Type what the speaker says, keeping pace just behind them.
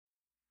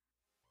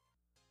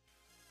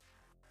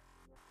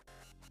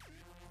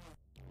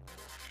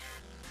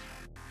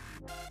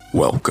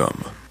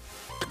Welcome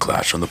to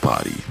Clash on the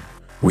Potty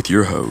with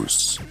your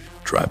hosts,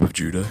 Tribe of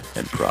Judah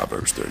and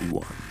Proverbs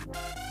 31.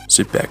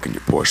 Sit back on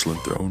your porcelain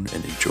throne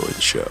and enjoy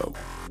the show.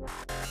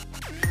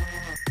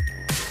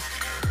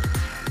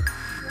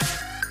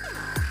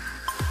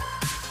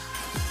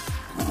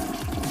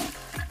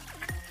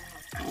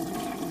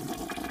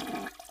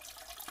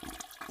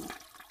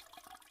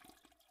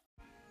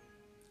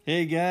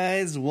 Hey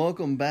guys,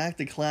 welcome back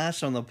to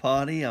Clash on the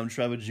Potty. I'm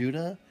Tribe of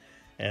Judah,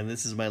 and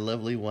this is my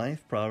lovely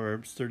wife,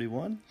 Proverbs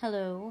 31.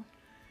 Hello.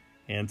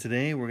 And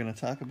today we're going to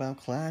talk about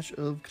Clash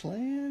of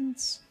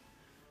Clans.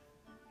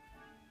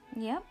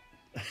 Yep.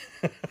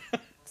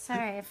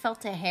 Sorry, I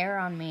felt a hair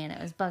on me and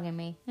it was bugging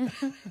me.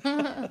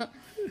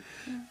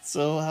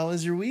 So, how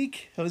was your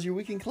week? How was your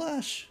week in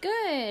Clash?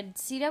 Good.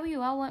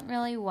 CWL went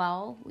really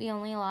well. We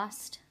only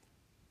lost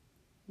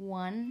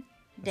one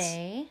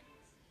day.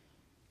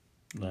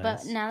 Nice.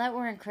 But now that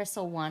we're in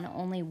Crystal 1,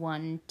 only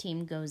one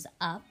team goes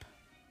up.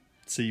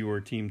 So you were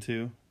team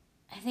 2?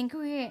 I think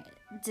we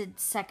did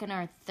second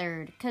or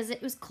third because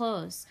it was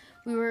close.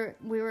 We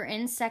were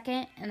in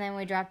second and then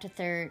we dropped to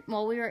third.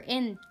 Well, we were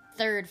in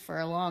third for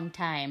a long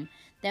time.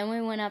 Then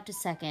we went up to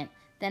second.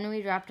 Then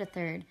we dropped to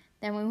third.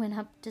 Then we went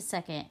up to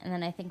second. And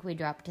then I think we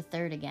dropped to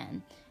third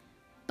again.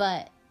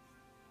 But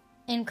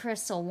in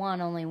Crystal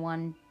 1, only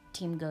one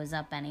team goes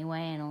up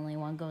anyway and only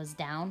one goes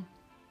down.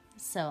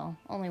 So,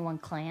 only one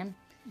clan.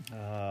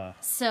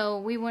 So,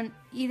 we wouldn't,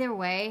 either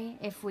way,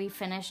 if we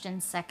finished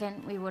in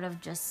second, we would have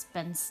just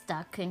been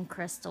stuck in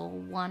Crystal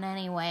 1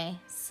 anyway.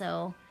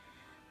 So,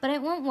 but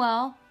it went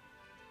well.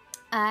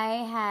 I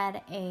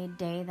had a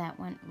day that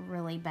went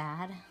really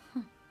bad.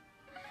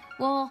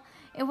 Well,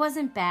 it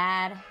wasn't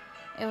bad.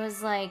 It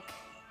was like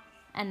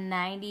a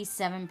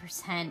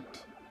 97%,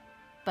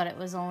 but it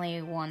was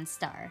only 1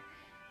 star.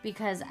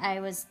 Because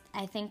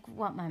I think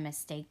what my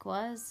mistake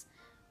was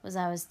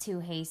I was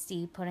too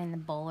hasty putting the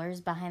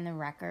bowlers behind the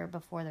wrecker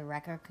before the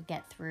wrecker could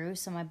get through.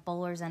 So my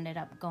bowlers ended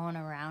up going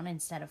around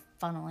instead of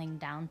funneling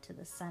down to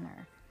the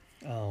center.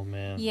 Oh,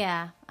 man.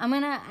 Yeah. I'm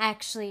going to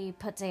actually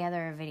put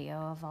together a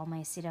video of all my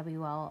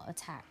CWL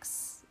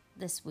attacks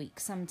this week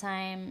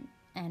sometime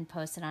and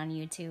post it on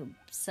YouTube.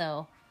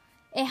 So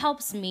it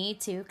helps me,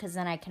 too, because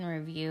then I can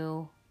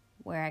review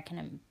where I can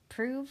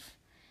improve.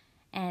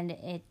 And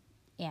it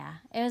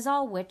was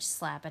all witch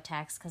slap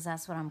attacks because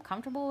that's what I'm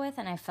comfortable with,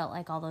 and I felt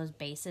like all those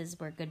bases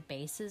were good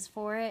bases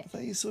for it. I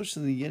thought you switched to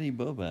the Yeti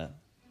Bobat.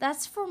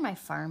 That's for my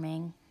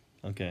farming.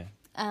 Okay.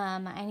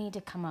 I need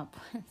to come up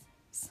with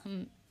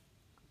some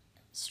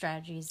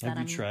strategies that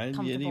I'm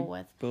comfortable Have you tried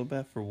with. Yeti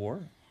Bobat for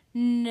war?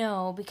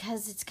 No,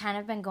 because it's kind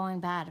of been going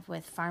bad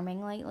with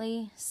farming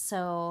lately.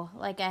 So,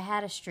 like, I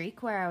had a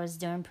streak where I was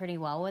doing pretty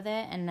well with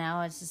it, and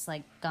now it's just,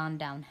 like, gone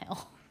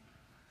downhill.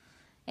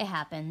 It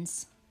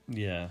happens.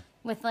 Yeah.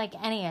 With, like,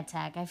 any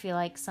attack, I feel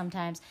like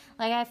sometimes...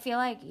 Like, I feel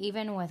like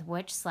even with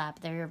Witch Slap,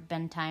 there have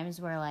been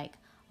times where, like,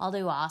 I'll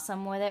do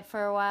awesome with it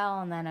for a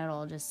while, and then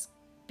it'll just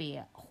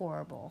be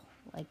horrible.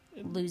 Like,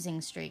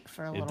 losing streak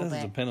for a little bit. It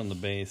does depend on the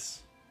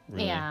base,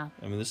 really. Yeah.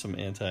 I mean, there's some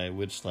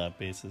anti-Witch Slap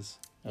bases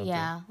out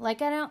there.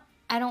 Like, I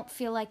don't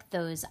feel like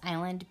those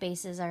island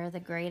bases are the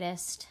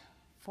greatest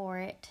for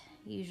it,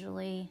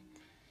 usually.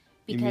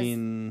 Because, you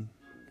mean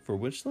for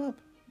Witch Slap?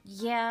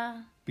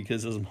 Yeah.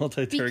 Because those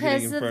multi-targeting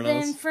Because Infernos? of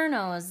the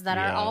Infernos that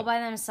are all by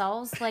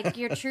themselves. Like,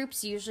 your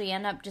troops usually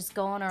end up just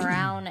going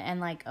around and,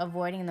 like,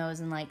 avoiding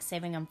those and, like,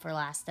 saving them for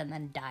last and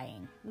then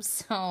dying.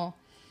 So,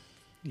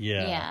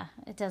 yeah,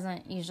 it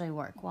doesn't usually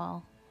work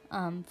well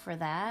for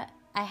that.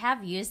 I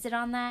have used it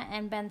on that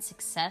and been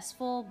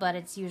successful, but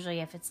it's usually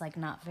if it's, like,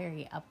 not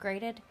very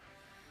upgraded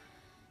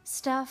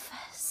stuff.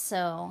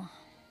 So,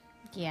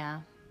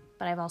 yeah.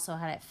 But I've also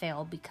had it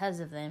fail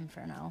because of the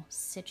Inferno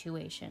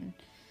situation.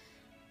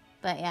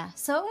 But yeah,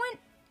 so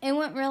it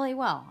went really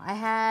well. I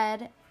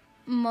had,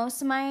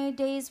 most of my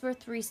days were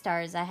 3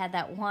 stars. I had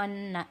that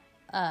one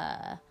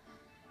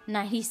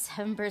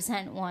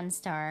 97% 1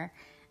 star.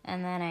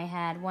 And then I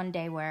had one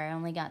day where I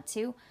only got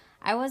 2.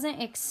 I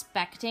wasn't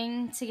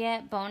expecting to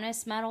get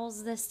bonus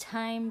medals this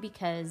time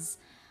because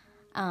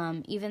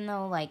even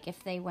though, like,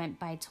 if they went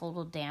by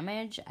total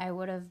damage, I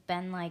would have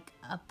been, like,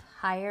 up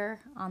higher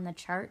on the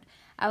chart.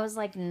 I was,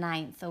 like,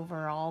 9th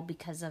overall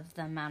because of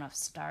the amount of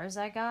stars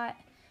I got.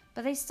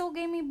 But they still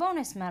gave me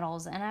bonus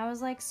medals, and I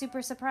was, like,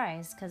 super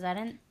surprised, because I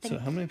didn't think... So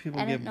how many people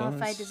I get didn't know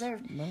bonus if I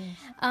deserved. medals?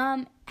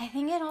 I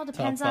think it all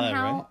depends Top 5, on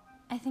how... right?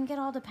 I think it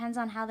all depends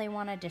on how they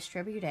want to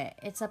distribute it.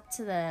 It's up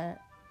to the...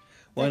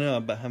 Well, I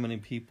know, but how many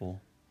people?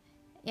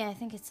 Yeah, I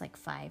think it's, like,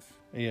 5.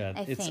 Yeah,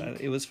 I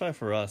think. It was 5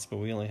 for us, but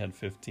we only had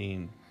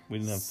 15. We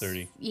didn't have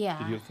 30. Yeah.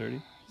 Did you have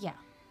 30? Yeah.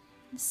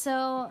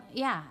 So,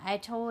 yeah,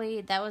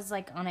 that was,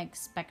 like,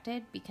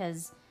 unexpected,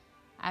 because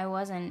I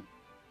wasn't...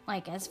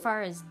 Like, as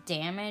far as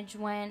damage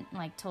went,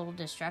 like, total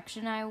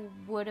destruction I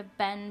would have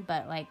been,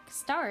 but, like,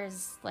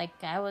 stars,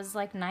 like, I was,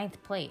 like,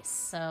 9th place,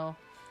 so...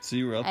 So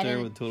you were up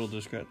there with total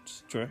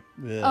destruction?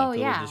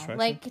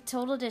 Like,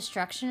 total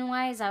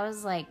destruction-wise, I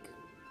was, like,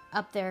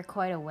 up there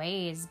quite a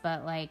ways,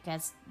 but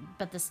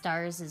but the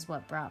stars is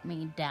what brought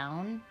me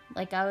down.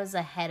 Like, I was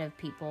ahead of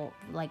people,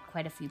 like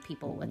quite a few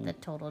people with the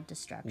total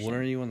destruction. What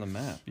are you on the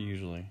map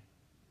usually?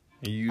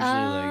 Are you usually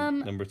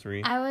like number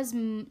 3? I was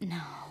no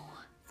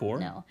 4?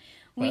 No.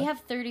 We have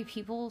 30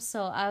 people,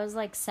 so I was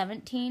like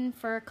 17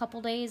 for a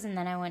couple days, and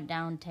then I went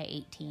down to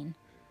 18.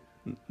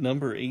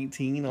 Number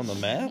 18 on the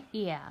map?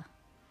 Yeah.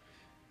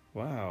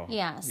 Wow.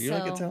 Yeah, You're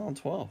like a talent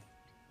 12.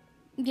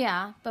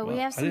 Yeah, but we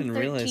have some 13s, I didn't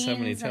realize how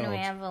many and we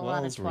have a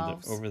lot of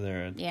 12s. were over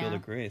there at Guild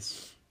of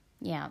Grace.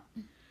 Yeah.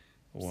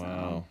 Wow.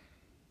 So,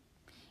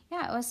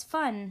 yeah, it was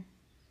fun.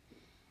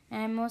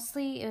 And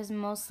it was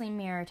mostly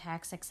mirror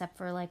attacks, except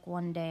for like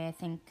one day I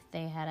think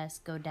they had us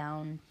go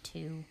down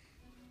to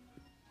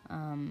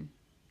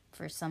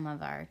for some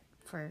of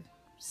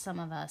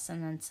us,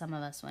 and then some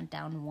of us went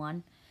down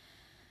 1.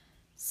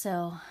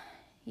 So,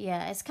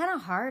 yeah, it's kind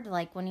of hard,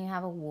 like, when you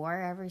have a war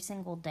every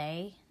single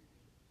day.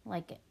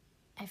 Like,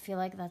 I feel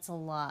like that's a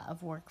lot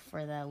of work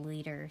for the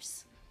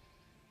leaders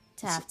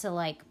to have to,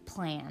 like,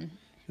 plan.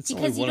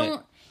 Because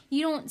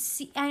you don't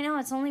see, I know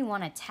it's only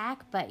one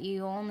attack, but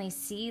you only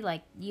see,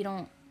 like, I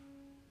don't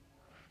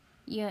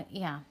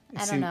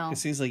know. It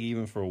seems like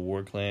even for a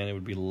war clan, it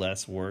would be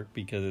less work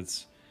because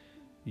it's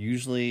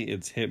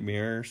hit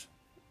mirrors.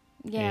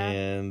 Yeah.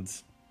 And,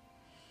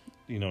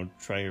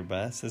 try your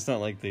best. It's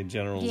not like the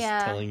general's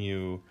telling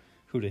you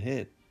who to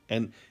hit.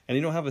 And you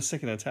don't have a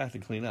second attack to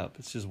clean up.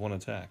 It's just one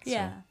attack.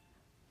 Yeah. So.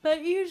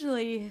 But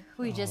usually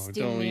we just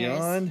do mirrors.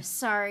 Yawn.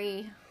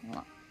 Sorry.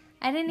 Well,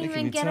 I didn't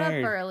even get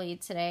tired. up early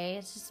today.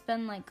 It's just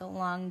been like a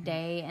long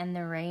day, and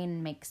the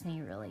rain makes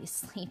me really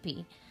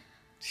sleepy.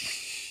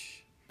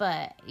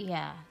 But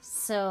yeah,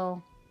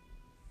 so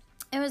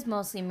it was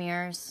mostly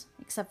mirrors,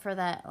 except for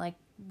that like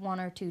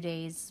 1 or 2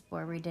 days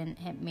where we didn't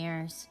hit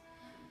mirrors.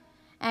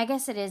 I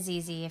guess it is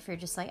easy if you're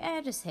just like,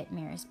 just hit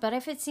mirrors. But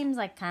if it seems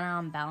like kind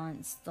of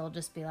unbalanced, they'll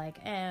just be like,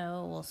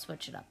 we'll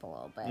switch it up a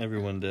little bit.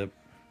 Everyone dip.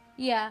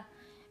 Yeah,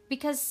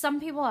 because some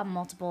people have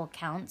multiple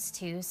accounts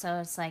too, so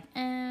it's like,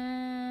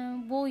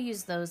 we'll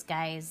use those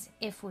guys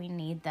if we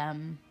need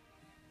them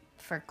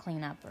for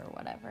cleanup or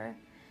whatever.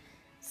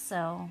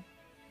 So,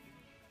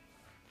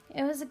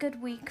 it was a good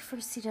week for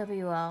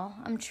CWL.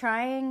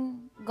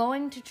 I'm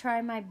going to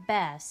try my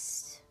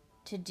best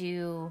to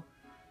do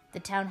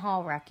the Town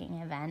Hall wrecking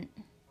event.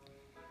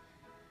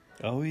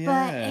 Oh, yeah.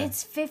 But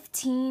it's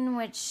 15,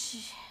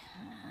 which...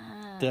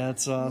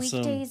 That's awesome.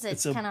 Weekdays,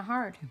 it's kind of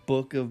hard.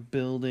 Book of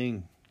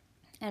building.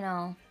 I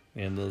know.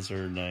 And those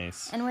are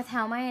nice. And with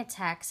how my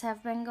attacks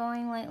have been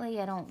going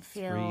lately, I don't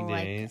feel 3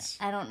 days.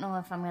 I don't know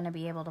if I'm going to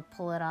be able to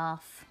pull it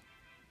off.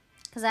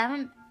 Because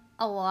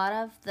a lot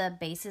of the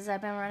bases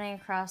I've been running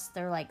across,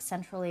 they're like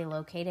centrally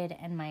located,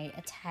 and my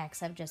attacks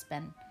have just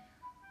been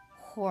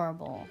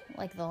horrible,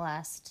 like the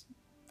last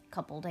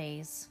couple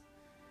days.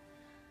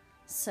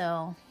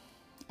 So,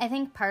 I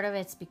think part of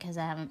it's because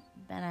I haven't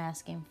been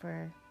asking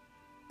for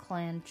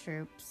clan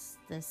troops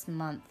this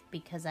month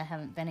because I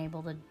haven't been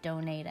able to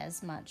donate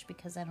as much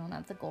because I don't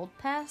have the gold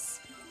pass.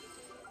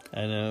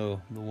 I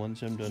know. The 1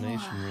 gem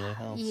donation really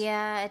helps.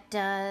 Yeah, it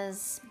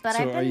does. But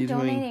So I've been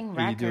donating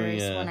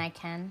wreckers when I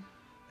can.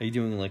 Are you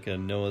doing like a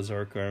Noah's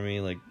Ark army,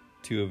 like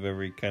 2 of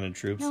every kind of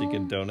troops you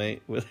can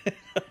donate with?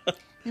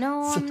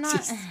 No, I'm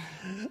not.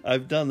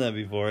 I've done that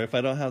before. If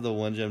I don't have the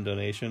 1 gem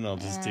donation, I'll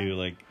just do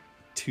like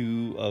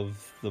 2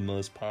 of the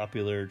most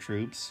popular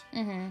troops.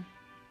 Mm-hmm.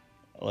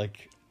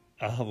 Like,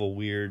 I'll have a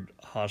weird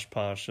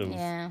hodgepodge of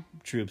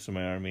troops in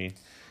my army,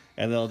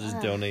 and they'll just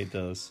donate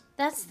those.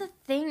 That's the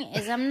thing,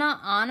 is I'm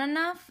not on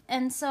enough,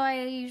 and so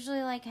I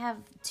usually like have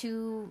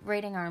 2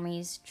 raiding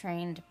armies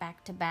trained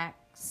back to back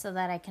so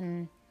that I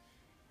can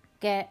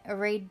get a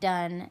raid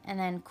done and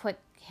then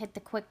hit the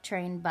quick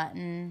train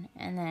button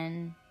and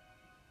then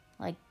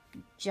like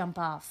jump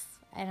off.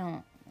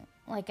 I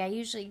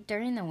usually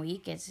during the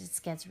week it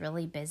just gets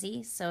really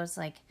busy, so it's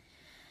like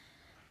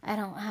I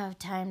don't have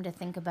time to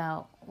think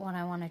about what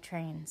I want to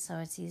train, so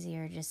it's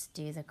easier just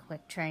do the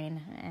quick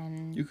train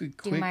and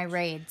do my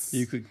raids.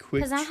 You could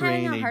quick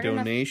train a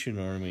donation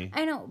army.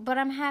 I know, but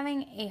I'm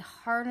having a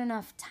hard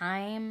enough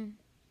time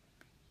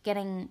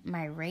getting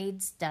my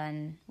raids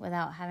done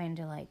without having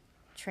to like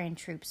train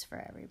troops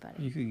for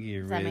everybody. You could get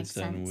your raids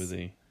done with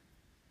a...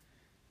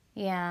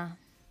 Yeah,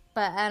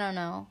 but I don't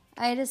know.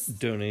 I just...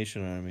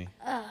 Donation army.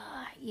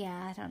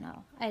 Yeah, I don't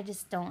know. I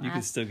just don't You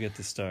can still get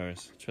the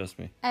stars, trust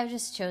me. I've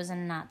just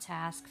chosen not to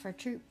ask for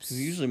troops.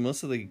 Because usually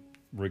most of the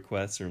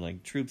requests are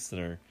like troops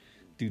that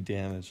do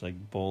damage,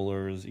 like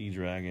bowlers,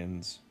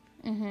 E-dragons,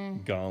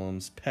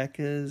 golems,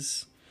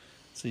 P.E.K.K.A.s.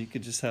 So you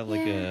could just have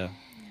like a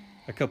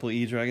couple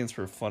E-dragons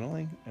for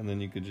funneling, and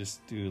then you could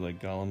just do like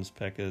golems,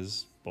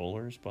 P.E.K.K.A.s,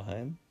 bowlers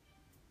behind.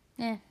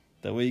 Yeah.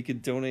 That way you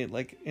could donate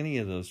like any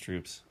of those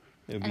troops.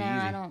 It would be easy.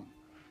 I don't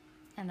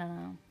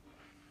know.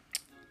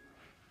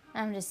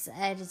 I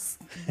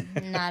just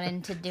not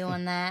into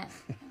doing that.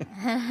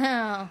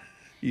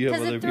 You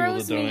have other people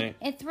to donate?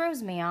 It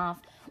throws me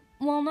off.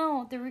 Well,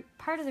 no,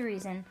 part of the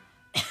reason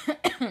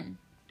I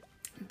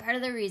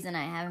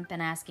haven't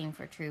been asking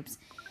for troops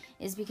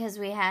is because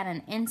we had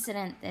an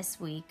incident this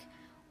week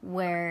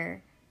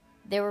where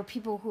there were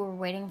people who were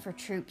waiting for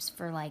troops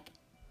for like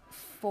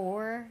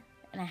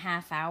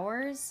 4.5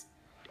 hours,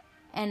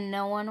 and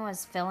no one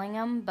was filling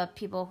them, but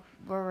people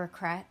were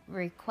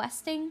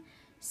requesting.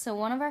 So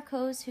one of our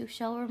co's, who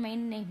shall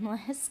remain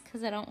nameless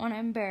because I don't want to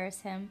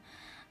embarrass him,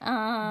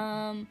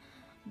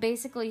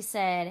 basically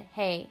said,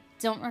 hey,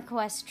 don't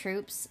request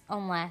troops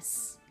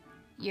unless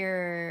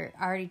you're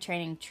already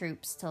training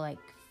troops to like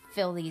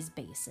fill these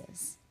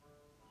bases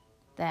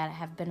that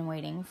have been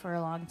waiting for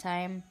a long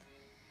time.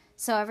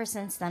 So ever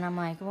since then, I'm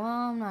like, well,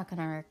 I'm not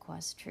going to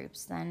request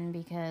troops then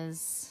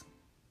because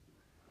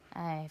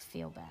I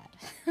feel bad.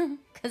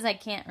 Because I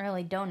can't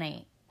really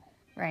donate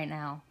right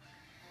now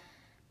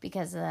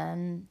because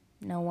no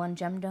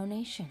 1-gem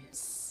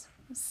donations.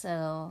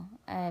 So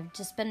I've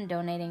just been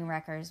donating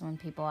wreckers when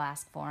people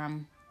ask for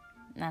them.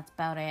 That's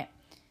about it.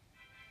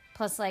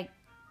 Plus, like,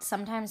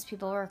 sometimes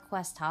people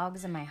request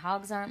hogs and my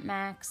hogs aren't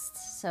maxed.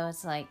 So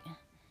it's like...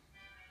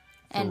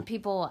 And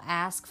people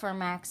ask for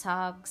max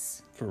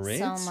hogs. For raids?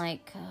 So I'm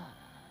like,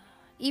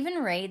 even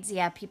raids,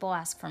 yeah, people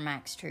ask for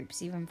max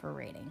troops, even for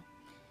raiding.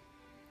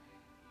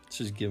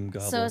 Just give them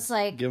goblins. So it's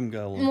like, give them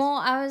goblins.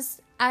 Well,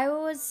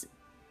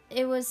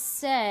 it was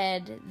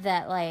said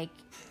that like,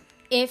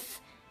 if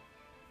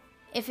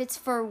it's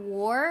for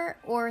war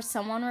or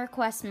someone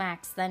requests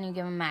max, then you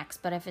give them max.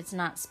 But if it's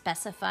not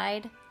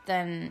specified,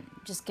 then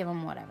just give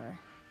them whatever.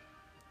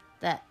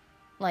 That.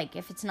 Like,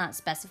 if it's not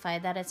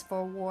specified that it's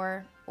for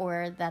war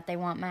or that they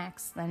want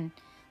max, then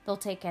they'll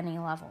take any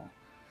level.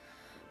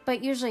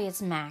 But usually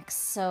it's max,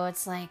 so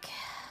it's like,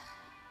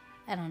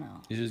 I don't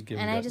know. You just give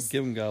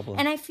them goblins.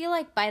 And I feel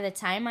like by the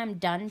time I'm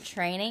done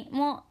training,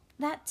 well,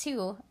 that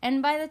too.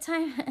 And by the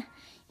time,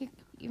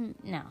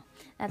 no,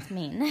 that's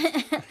mean.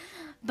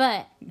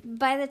 But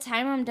by the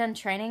time I'm done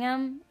training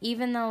them,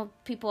 even though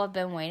people have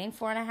been waiting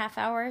 4.5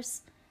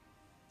 hours,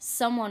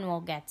 someone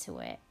will get to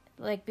it.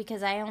 Like,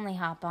 because I only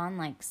hop on,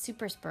 like,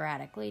 super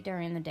sporadically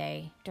during the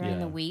day, during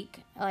the week.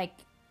 Like,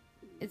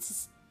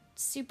 it's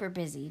super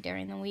busy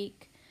during the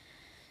week.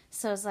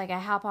 So it's like I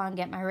hop on,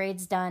 get my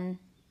raids done.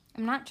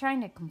 I'm not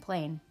trying to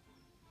complain.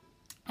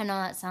 I know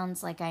that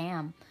sounds like I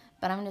am.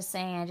 But I'm just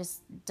saying I just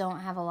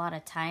don't have a lot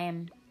of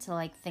time to,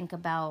 like, think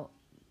about,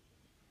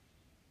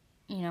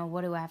 you know,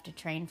 what do I have to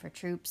train for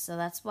troops. So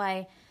that's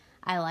why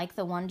I like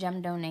the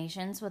 1-gem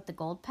donations with the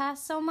gold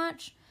pass so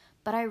much.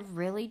 But I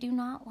really do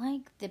not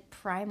like the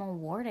Primal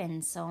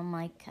Warden, so I'm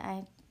like,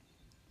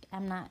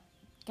 I'm not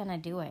gonna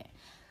do it.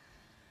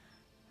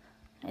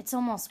 It's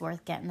almost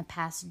worth getting the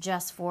pass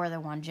just for the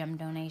 1-gem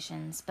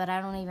donations, but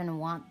I don't even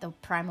want the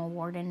Primal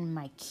Warden in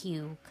my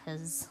queue,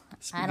 because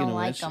I don't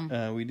like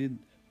them. We did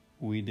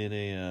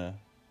a,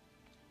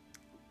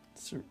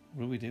 what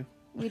did we do?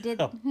 We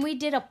did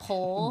a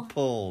poll.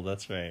 Poll,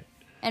 that's right.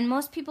 And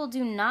most people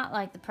do not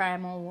like the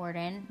Primal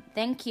Warden.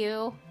 Thank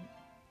you.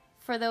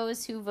 For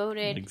those who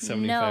voted like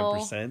 75%?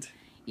 No.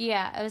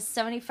 Yeah, it was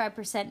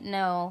 75%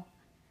 no,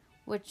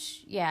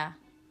 which,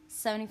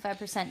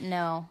 75%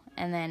 no,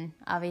 and then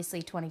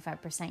obviously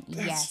 25%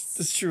 yes.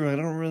 That's true.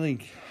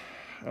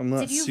 I'm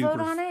not Did you super...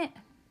 vote on it?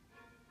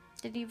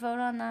 Did you vote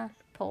on the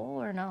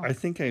poll or no? I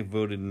think I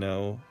voted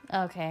no.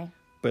 Okay.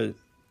 But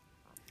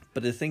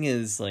the thing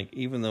is, like,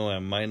 even though I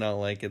might not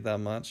like it that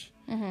much,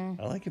 I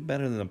like it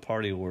better than the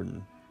Party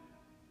Warden.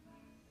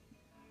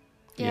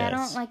 Yeah, yes. I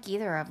don't like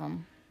either of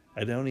them.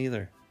 I don't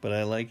either, but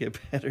I like it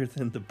better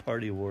than the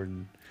Party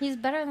Warden. He's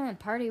better than the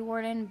Party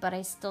Warden, but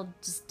I still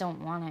just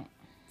don't want it.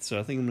 So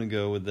I think I'm going to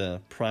go with the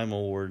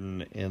Primal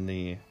Warden and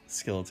the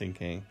Skeleton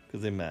King,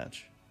 because they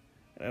match.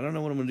 I don't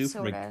know what I'm going to do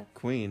for my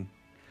queen.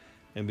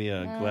 Maybe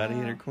a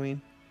Gladiator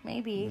Queen?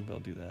 Maybe I'll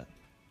do that.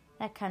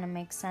 That kind of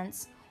makes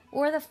sense.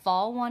 Or the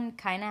fall one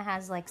kind of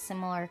has like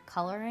similar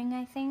coloring,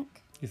 I think.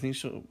 You think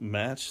she'll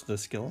match the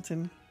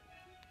Skeleton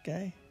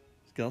guy?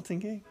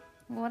 Skeleton King?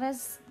 What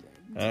is...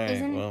 All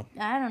right, well,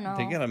 I don't know.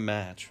 They gotta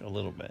match a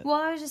little bit. Well,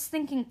 I was just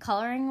thinking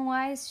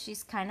coloring-wise,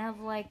 she's kind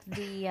of like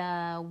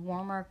the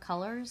warmer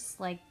colors.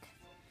 Like,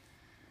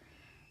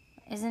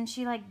 isn't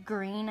she like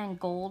green and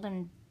gold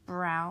and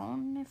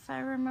brown, if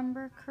I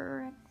remember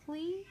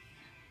correctly?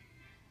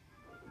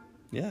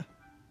 Yeah.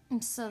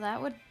 So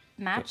that would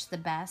match the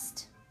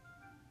best.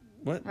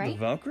 What? Right? The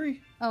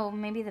Valkyrie? Oh,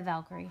 maybe the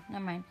Valkyrie.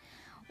 Never mind.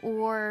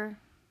 Or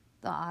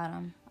the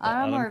Autumn.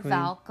 Autumn or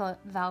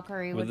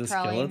Valkyrie would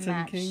probably match.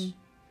 Skeleton King?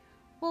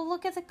 Well,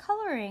 look at the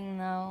coloring,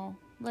 though.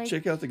 Like,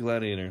 check out the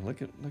Gladiator.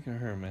 Look at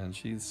her, man.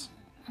 She's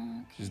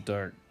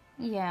dark.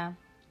 Yeah,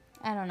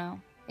 I don't know.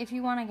 If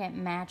you want to get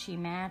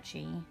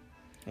matchy,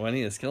 well, I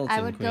need a Skeleton Queen.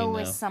 I would go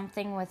with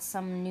something with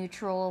some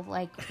neutral,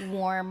 like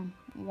warm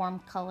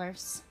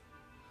colors.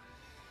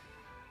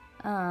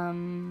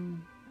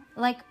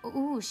 Like,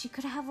 ooh, she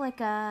could have like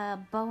a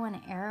bow and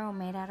arrow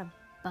made out of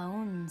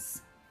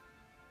bones.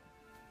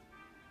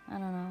 I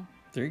don't know.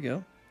 There you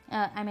go.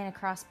 I mean, a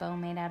crossbow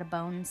made out of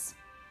bones.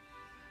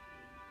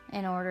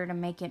 In order to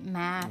make it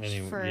match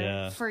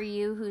for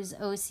you who's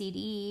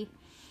OCD.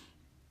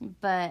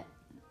 But,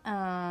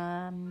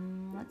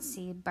 let's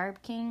see,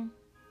 Barb King.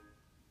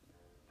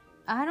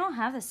 I don't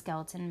have the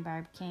skeleton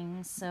Barb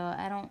King, so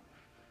I don't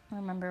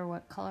remember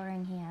what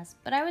coloring he has.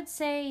 But I would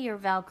say your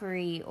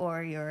Valkyrie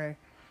or your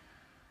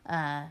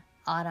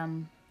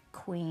Autumn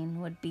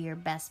Queen would be your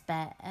best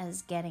bet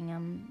as getting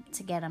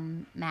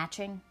them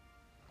matching.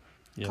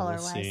 Yeah,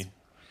 color-wise. we'll see.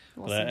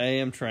 We'll But see. I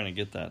am trying to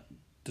get the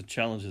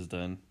challenges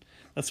done.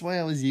 That's why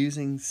I was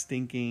using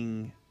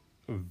stinking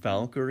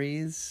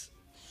Valkyries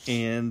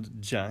and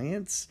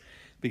Giants,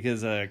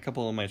 because a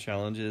couple of my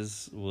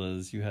challenges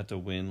was you had to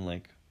win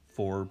like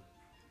 4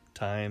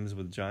 times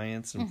with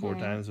Giants and 4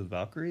 times with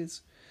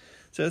Valkyries.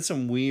 So that's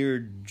some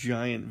weird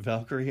giant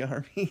Valkyrie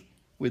army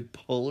with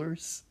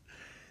polars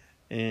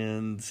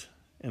and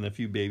a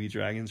few baby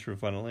dragons for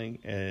funneling,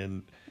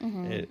 and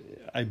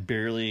I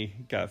barely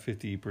got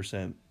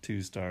 50%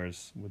 2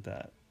 stars with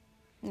that.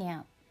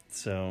 Yeah.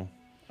 So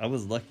I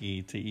was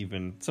lucky to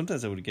even,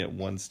 sometimes I would get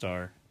 1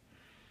 star.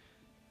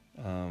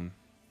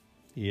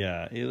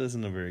 Yeah, it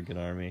wasn't a very good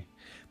army,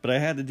 but I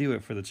had to do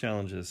it for the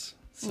challenges.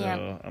 So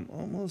Yeah.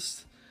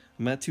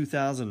 I'm at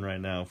 2,000 right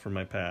now for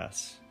my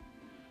pass.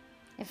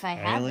 If I I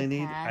had only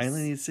the pass,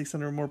 need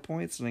 600 more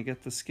points and I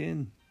get the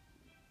skin.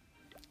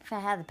 if I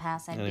had the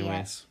pass, I'd Anyways, be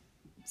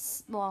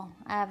at. Well,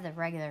 I have the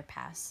regular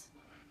pass.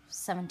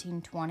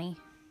 1720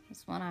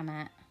 is what I'm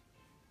at.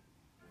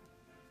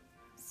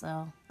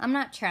 So I'm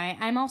not trying.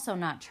 I'm also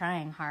not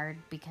trying hard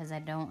because I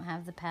don't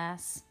have the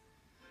pass.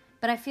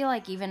 But I feel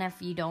like even if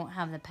you don't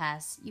have the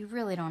pass, you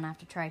really don't have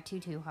to try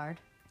too hard.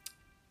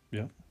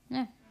 yeah.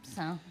 Yeah.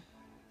 So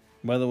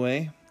By the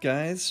way,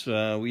 guys,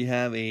 we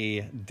have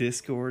a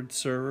Discord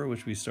server,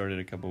 which we started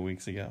a couple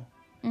weeks ago.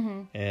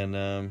 Mm-hmm. And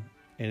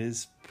it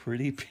is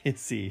pretty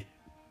busy.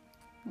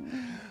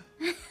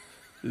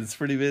 It's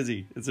pretty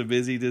busy. It's a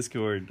busy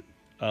Discord.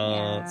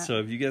 Yeah. So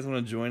if you guys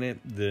want to join it,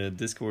 the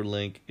Discord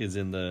link is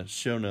in the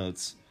show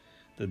notes,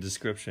 the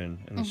description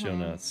in the show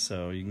notes.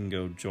 So you can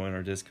go join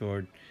our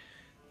Discord.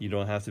 You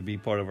don't have to be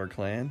part of our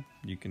clan.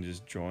 You can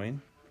just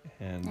join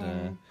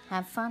and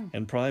have fun.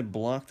 and probably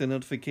block the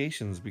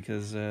notifications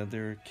because there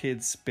are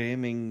kids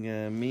spamming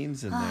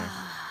memes in there.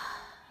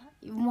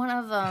 One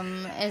of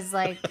them is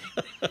like,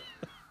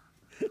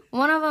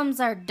 one of them's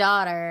our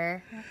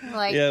daughter.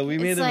 Like, Yeah, we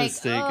made it's a like,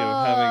 mistake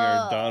of having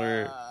our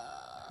daughter,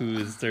 who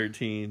is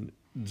 13,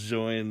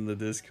 join the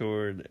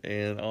Discord,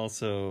 and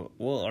also,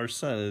 well, our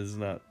son is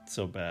not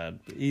so bad.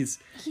 But he's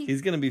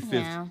gonna be 15.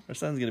 yeah. Our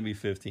son's gonna be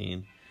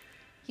 15.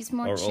 He's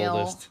more Our chill.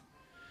 oldest.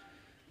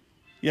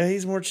 Yeah,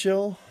 he's more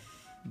chill,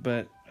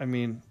 but I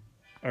mean,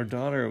 our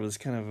daughter was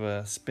kind of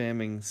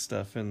spamming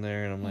stuff in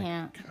there, and I'm like,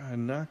 Yeah. God,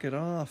 knock it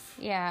off.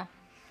 Yeah.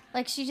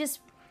 Like, she just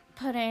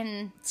put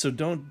in, So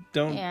don't.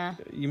 Yeah.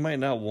 You might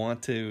not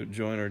want to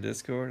join our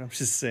Discord. I'm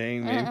just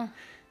saying, maybe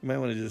you might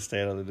want to just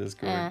stay out of the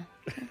Discord.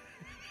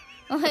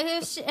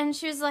 and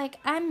she was like,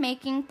 I'm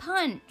making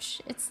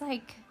punch. It's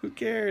like, Who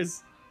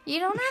cares? you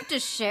don't have to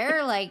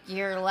share, like,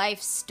 your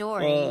life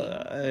story.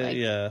 Well, Like,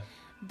 yeah,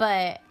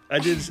 But I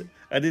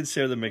did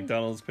share the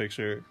McDonald's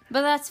picture.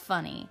 that's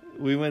funny.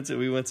 We went to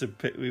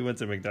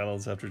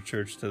McDonald's after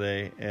church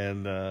today,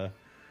 and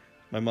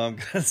my mom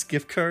got us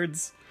gift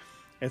cards.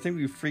 I think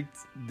we freaked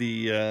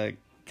the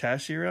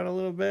cashier out a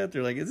little bit.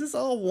 They're like, "Is this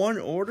all one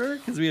order?"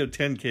 Because we have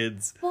 10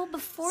 kids. Well,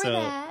 before So,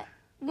 that,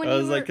 when I you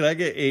was were, like, "Can I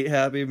get 8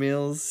 Happy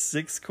Meals,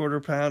 6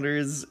 Quarter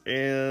Pounders,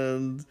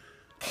 and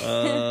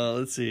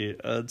let's see,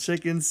 a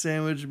chicken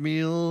sandwich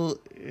meal,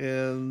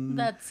 and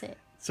that's it.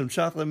 some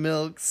chocolate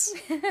milks."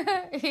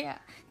 Yeah,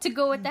 to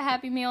go with the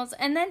Happy Meals.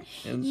 And then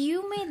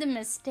you made the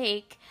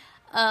mistake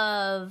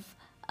of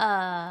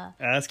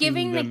Asking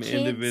giving the them kids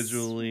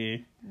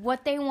individually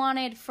what they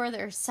wanted for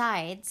their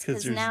sides.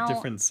 because there's now,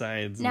 different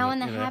sides. now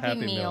in a the Happy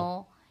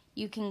Meal,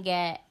 you can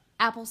get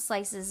apple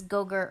slices,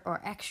 Go-Gurt,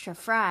 or extra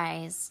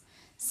fries.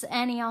 So,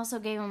 and he also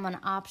gave them an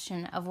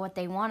option of what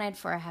they wanted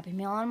for a Happy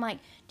Meal. And I'm like,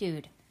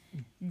 dude,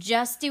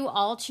 just do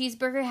all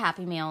cheeseburger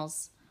Happy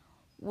Meals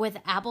with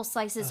apple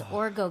slices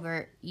or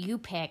Go-Gurt. You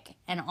pick,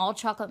 and all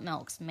chocolate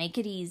milks. Make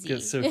it easy.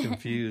 Get so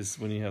confused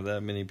when you have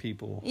that many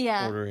people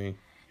Yeah. ordering.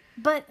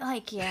 But,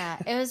 like, yeah,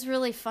 it was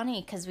really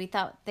funny because we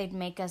thought they'd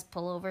make us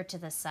pull over to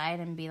the side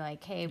and be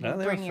like, hey, we'll No,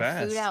 they were bring your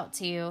fast. food out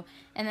to you.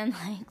 And then,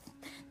 like,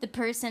 the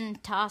person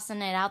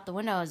tossing it out the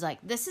window was like,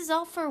 this is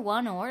all for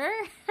one order?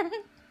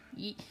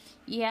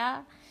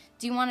 Yeah.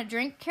 Do you want a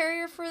drink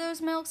carrier for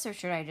those milks, or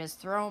should I just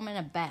throw them in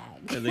a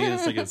bag? I think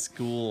it's like at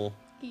school.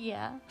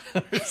 Yeah.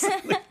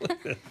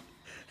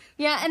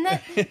 Yeah,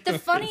 and the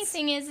funny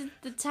thing is, at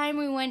the time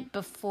we went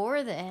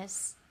before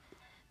this,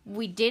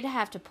 we did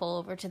have to pull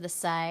over to the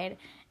side,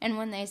 and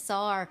when they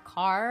saw our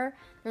car,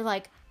 they're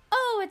like,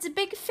 oh, it's a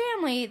big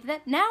family.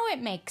 That now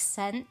it makes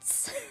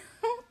sense.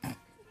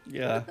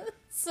 Yeah.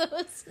 So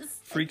it's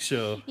just, Freak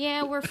show.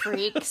 yeah, we're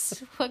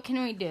freaks. What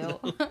can we do?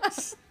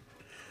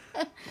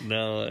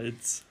 No,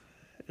 it's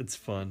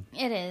fun.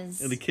 It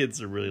is. And the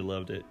kids really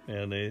loved it,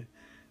 man.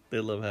 They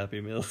love Happy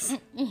Meals.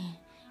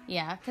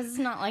 Yeah, because it's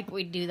not like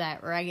we do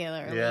that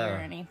regularly Yeah. or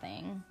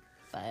anything.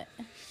 But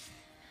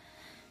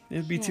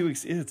It'd be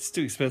it's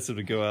too expensive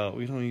to go out.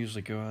 We don't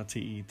usually go out to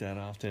eat that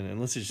often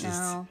unless it's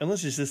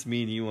just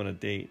me and you on a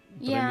date.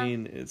 But Yeah. I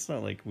mean, it's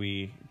not like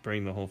we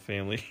bring the whole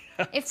family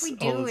out If we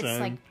all do, the it's time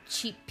like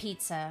cheap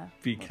pizza.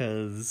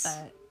 because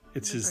But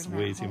it's we just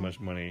bring way that too home. much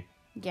money.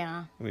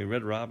 Yeah. I mean,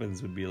 Red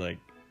Robin's would be like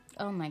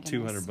Oh my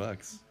goodness.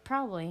 $200.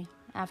 Probably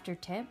after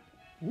tip.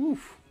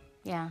 Woof.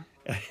 Yeah.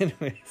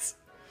 Anyways.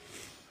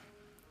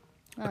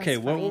 That Okay,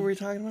 was what funny. were we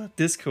talking about?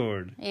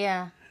 Discord.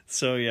 Yeah.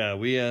 So yeah,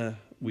 we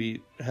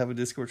have a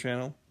Discord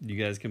channel. You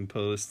guys can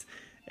post,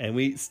 and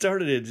we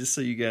started it just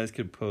so you guys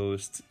could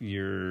post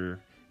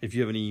if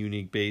you have any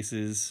unique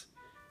bases,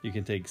 you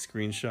can take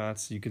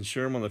screenshots. You can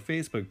share them on the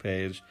Facebook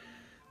page,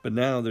 but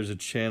now there's a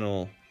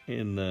channel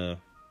in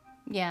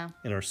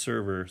our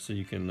server, so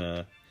you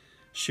can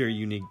share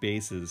unique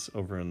bases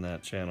over in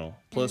that channel.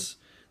 Plus,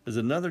 there's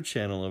another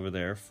channel over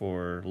there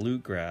for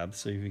loot grabs,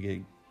 so if you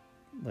get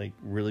like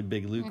really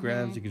big loot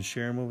grabs, you can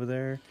share them over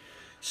there.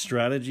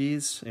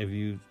 Strategies, if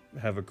you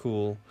have a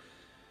cool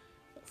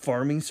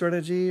farming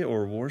strategy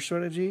or war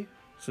strategy,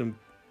 some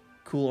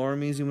cool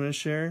armies you want to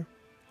share,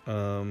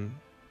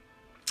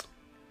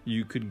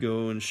 you could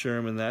go and share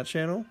them in that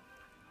channel.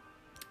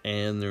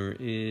 And there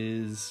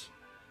is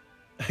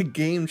a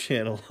game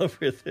channel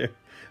over there,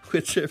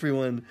 which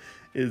everyone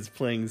is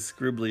playing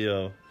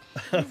Scriblio.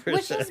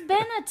 Which has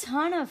been a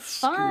ton of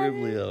fun.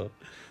 Scriblio.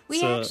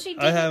 We actually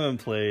did I haven't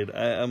played.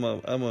 I'm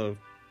a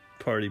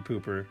party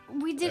pooper.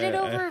 We did it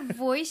over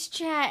voice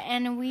chat,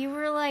 and we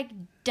were like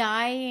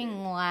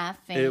dying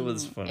laughing. It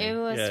was funny. It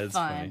was it's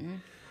fun. funny.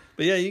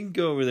 But yeah, you can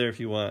go over there if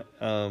you want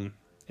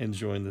and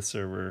join the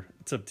server.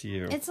 It's up to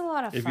you. It's a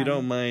lot of fun. If you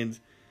don't mind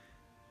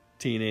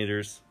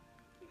teenagers,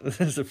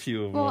 there's a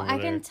few of them Well, over I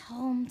there. can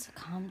tell them to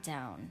calm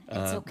down.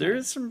 It's okay. There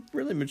is some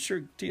really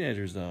mature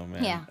teenagers, though,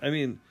 man. Yeah. I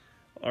mean,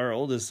 our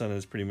oldest son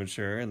is pretty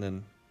mature, and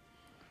then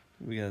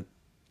we got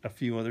a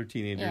few other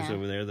teenagers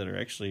over there that are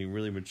actually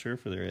really mature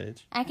for their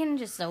age. I can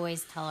just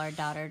always tell our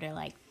daughter to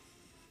like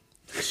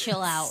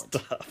chill out.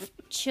 Stop.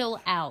 Chill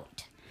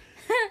out.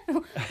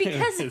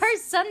 Because her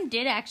son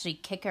did actually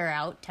kick her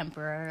out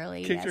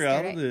temporarily. Kicked her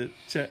out of the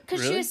chat?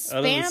 Because Really? she was Out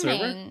of the server?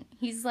 spamming.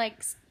 He's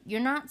like,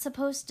 you're not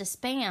supposed to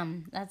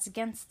spam. That's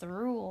against the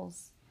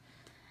rules.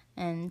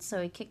 And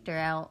so he kicked her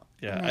out.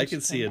 Yeah, and then I she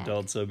could see came back.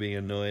 adults though being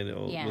annoyed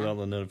Yeah. with all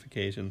the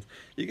notifications.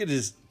 You could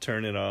just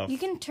turn it off. You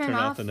can turn turn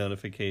off off the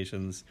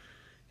notifications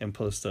and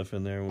post stuff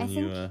in there when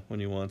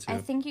you want to. I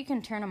think you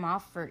can turn them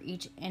off for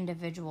each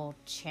individual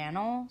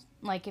channel.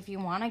 Like if you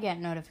want to get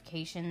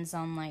notifications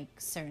on like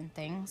certain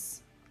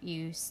things,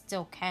 you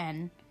still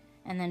can,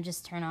 and then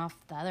just turn off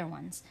the other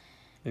ones.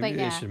 Maybe but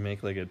they yeah. should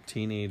make like a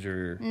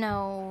teenager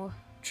No.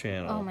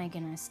 channel. Oh my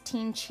goodness,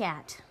 teen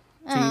chat.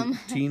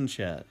 Teen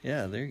chat.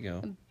 Yeah, there you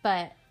go.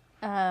 But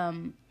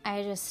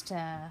I just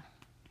I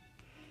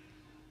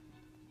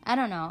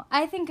don't know.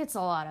 I think it's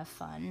a lot of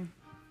fun.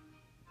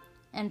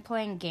 And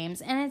playing games,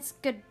 and it's a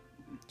good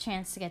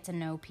chance to get to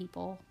know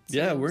people. Too,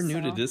 Yeah, we're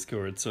new to so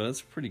Discord, so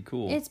that's pretty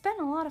cool. It's been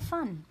a lot of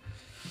fun.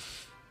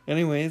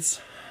 Anyways,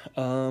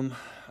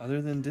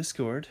 other than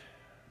Discord,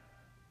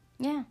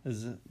 Yeah.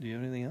 do you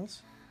have anything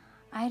else?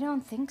 I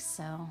don't think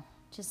so.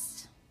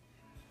 Just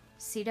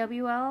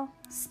CWL,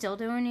 still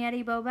doing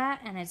Yeti Bobat,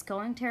 and it's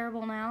going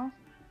terrible now.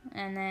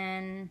 And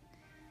then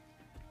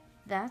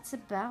that's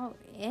about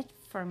it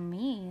for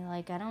me.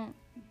 Like, I don't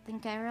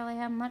think I really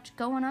have much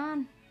going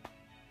on.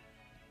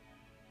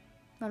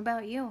 What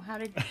about you? How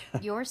did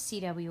your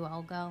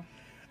CWL go?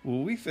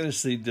 Well, we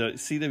finished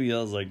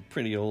CWL is like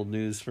pretty old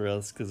news for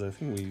us because I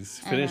think we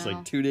finished know.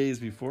 like 2 days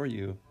before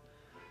you.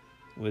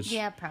 Which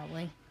Yeah,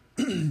 probably.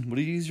 what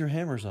do you use your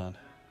hammers on?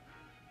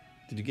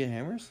 Did you get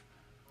hammers?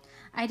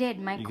 I did.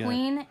 My You got-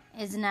 queen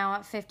is now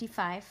at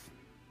 55.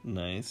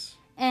 Nice.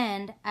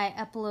 And I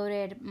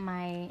uploaded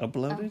my...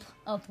 Uploaded?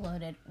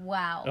 Uploaded.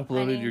 Wow.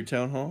 Uploaded your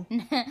town hall?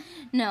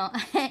 No,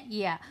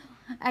 yeah,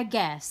 I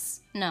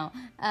guess. No,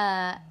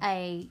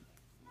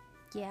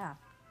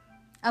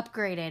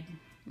 upgraded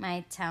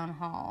my town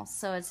hall,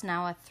 so it's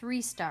now a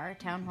 3-star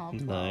town hall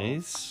 12.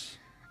 Nice.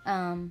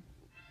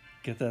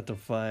 Get that to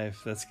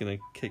 5. That's gonna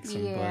kick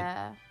some butt.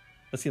 Yeah,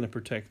 That's gonna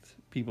protect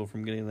people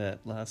from getting that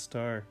last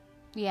star.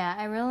 yeah.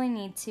 I really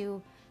need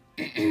to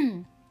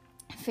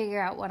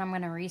figure out what I'm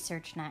gonna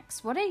research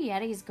next. What did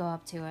Yetis go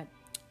up to?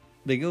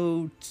 They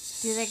go.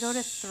 Do they go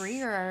to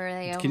 3 or are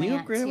they Can only you at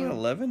upgrade 2? them at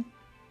 11?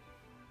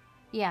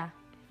 Yeah,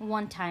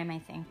 one time I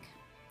think.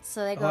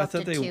 So they go I up to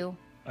thought they- 2.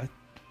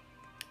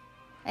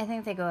 I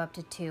think they go up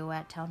to 2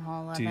 at Town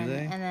Hall 11. Do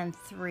they? And then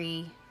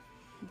 3,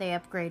 they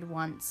upgrade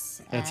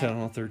once At Town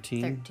Hall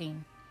 13?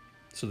 13.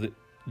 So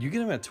you get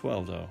them at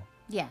 12, though.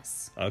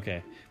 Yes.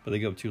 Okay. But they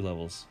go up 2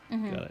 levels.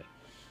 Mm-hmm. Got it.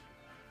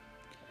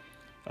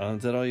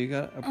 Is that all you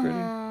got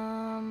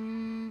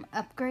upgrading?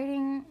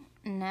 Upgrading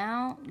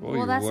now. Oh, well,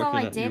 you're that's all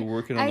I working on- did. you're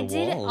working on I the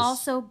did walls.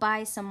 also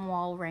buy some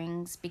wall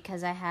rings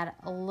because I had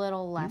a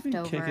little You've been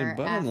left kicking over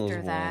butt on those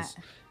after that. walls.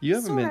 You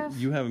haven't Sort been. of.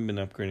 You haven't been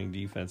upgrading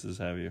defenses,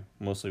 have you?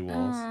 Mostly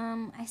walls.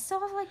 I still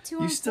have like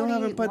 248 You still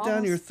haven't put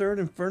down your walls. 3rd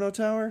Inferno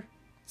Tower?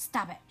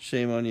 Stop it.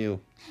 Shame on you.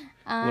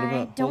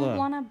 I don't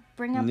want to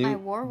bring up my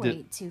war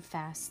weight too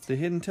fast. The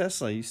hidden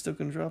Tesla, you still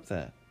can drop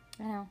that.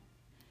 I know.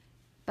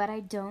 But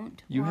I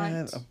don't You want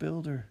have a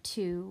builder.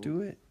 to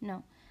Do it.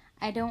 No.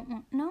 I don't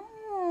want... No.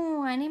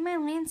 I need my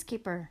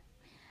landscaper.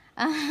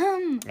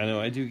 I know,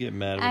 I do get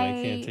mad when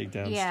I can't take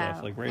down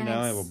stuff. Like right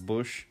now I have a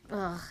bush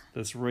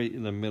that's right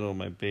in the middle of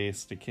my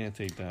base that I can't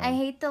take down. I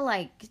hate the,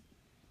 like,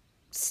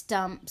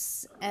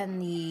 stumps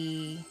and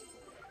the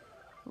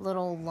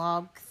little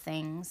log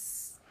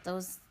things.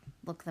 Those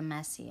look the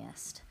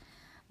messiest.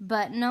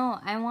 But no,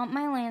 I want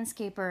my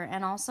landscaper,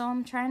 and also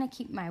I'm trying to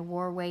keep my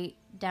war weight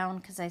down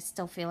because I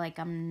still feel like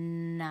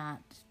I'm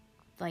not,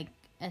 like,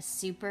 a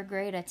super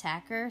great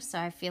attacker. So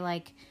I feel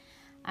like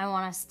I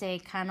want to stay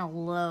kind of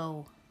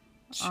low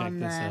on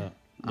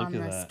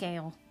the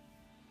scale.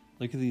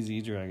 Look at these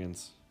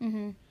E-Dragons.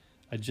 Mm-hmm.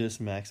 I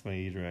just maxed my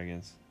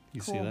E-Dragons.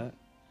 You Cool. see that?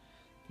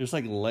 There's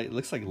like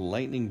looks like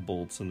lightning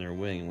bolts in their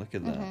wing. Look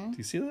at that. Do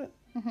you see that?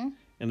 Mm-hmm.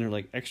 And they're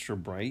like extra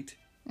bright.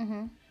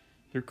 Mm-hmm.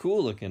 They're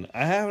cool looking.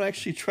 I haven't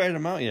actually tried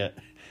them out yet.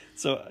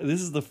 So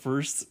this is the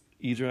first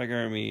E-Drag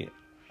army.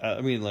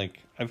 I mean, like,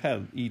 I've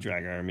had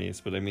E-Drag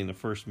armies, but I mean the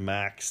first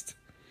maxed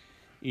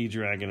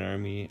E-Dragon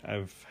army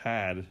I've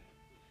had.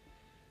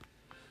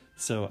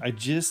 So I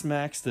just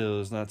maxed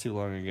those not too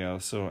long ago.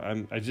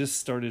 So I just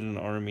started an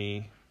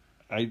army.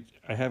 I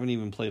haven't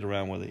even played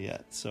around with it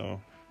yet.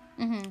 So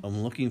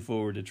I'm looking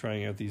forward to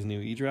trying out these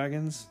new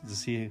E-Dragons to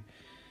see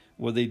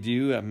what they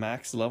do at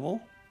max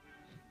level.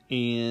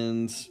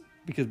 And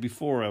because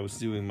before I was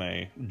doing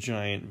my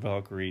giant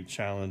Valkyrie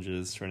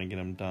challenges, trying to get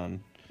them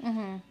done.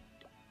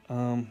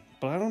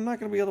 But I'm not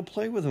going to be able to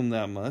play with them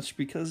that much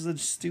because the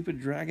stupid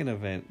dragon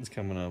event is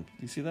coming up. Do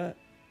you see that?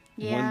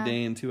 Yeah. 1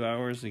 day and 2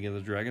 hours to get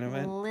the dragon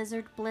event.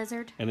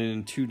 Blizzard. And then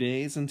in 2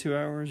 days and 2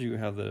 hours, you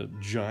have the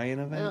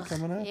giant event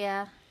coming up.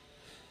 Yeah.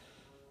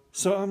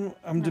 So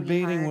I'm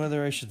debating hard.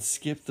 whether I should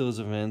skip those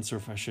events or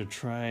if I should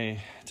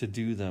try to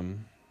do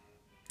them.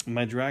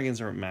 My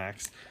dragons aren't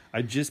maxed.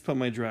 I just put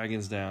my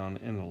dragons down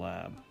in the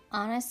lab.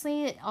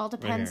 Honestly, it all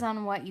depends here.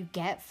 on what you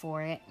get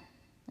for it.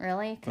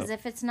 Really? Because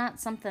if it's not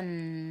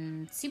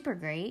something super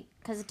great,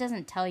 because it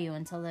doesn't tell you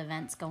until the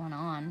event's going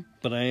on.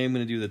 But I am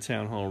going to do the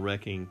Town Hall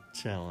Wrecking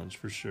Challenge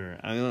for sure.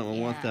 I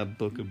want Yeah. that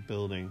book of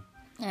building.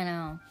 I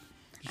know.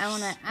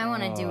 I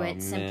wanna do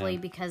it simply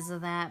man. because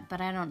of that,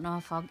 but I don't know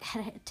if I'll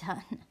get it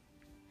done.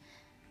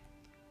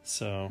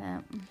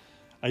 So,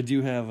 I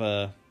do have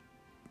a...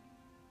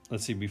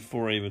 Let's see,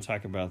 before I even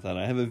talk about that,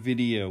 I have a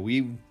video.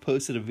 We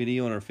posted a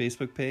video on our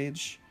Facebook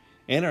page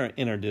and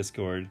in our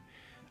Discord.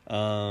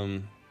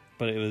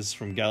 But it was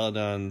from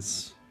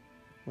Galadon's...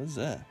 What is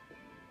that?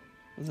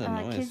 What's that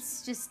noise?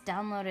 Kids just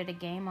downloaded a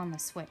game on the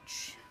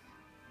Switch.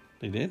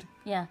 They did?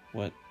 Yeah.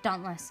 What?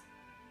 Dauntless.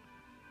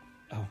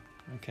 Oh,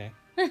 okay.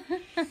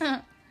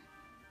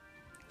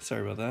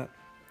 Sorry about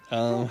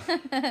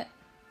that.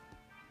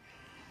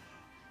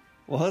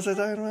 What was I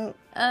talking about?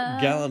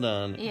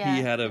 Galadon. yeah,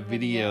 He had a the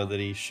video video. that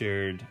he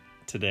shared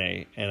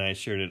today, and I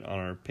shared it on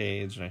our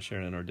page, and I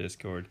shared it in our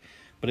Discord.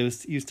 But he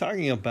was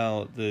talking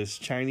about this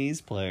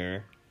Chinese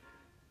player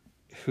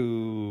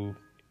who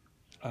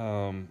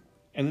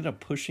ended up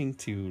pushing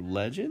to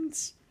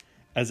Legends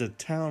as a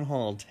Town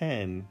Hall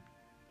 10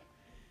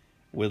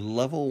 with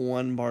level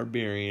 1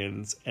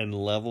 barbarians and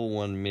level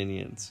 1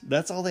 minions.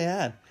 That's all they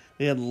had.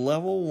 They had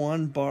level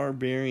 1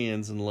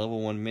 barbarians and level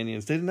 1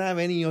 minions. They didn't have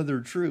any other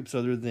troops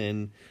other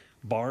than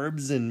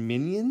barbs and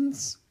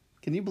minions.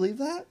 Can you believe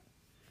that?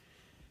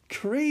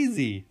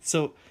 Crazy.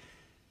 So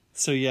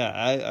yeah,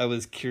 I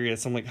was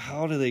curious. I'm like,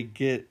 how do they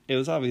get... It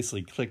was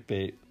obviously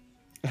clickbait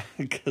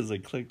because I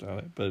clicked on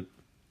it. But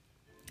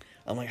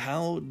I'm like,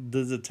 how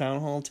does a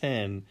Town Hall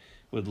 10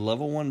 with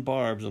level 1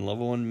 barbs and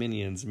level 1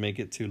 minions make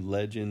it to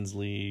Legends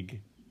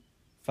League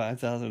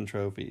 5,000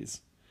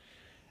 trophies?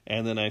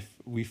 And then I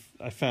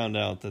found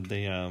out that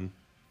they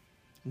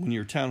when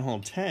you're Town Hall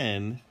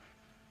 10,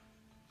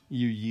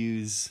 you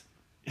use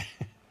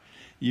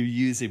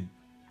a,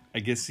 I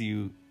guess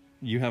you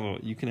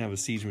can have a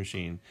siege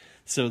machine.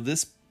 So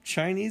this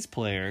Chinese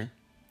player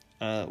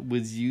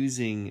was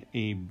using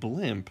a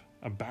blimp,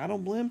 a battle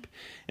blimp,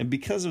 and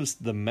because of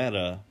the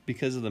meta,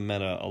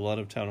 a lot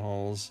of town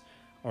halls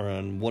are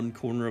on one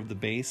corner of the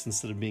base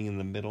instead of being in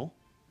the middle.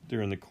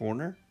 They're in the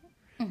corner.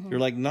 They're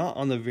like not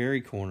on the very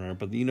corner,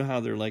 but you know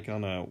how they're like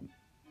on a,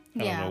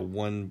 I don't know,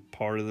 one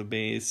part of the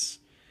base,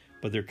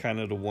 but they're kind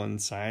of to one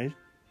side.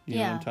 You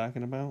know what I'm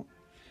talking about?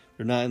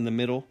 They're not in the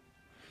middle.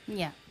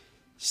 Yeah.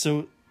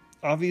 So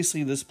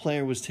obviously this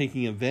player was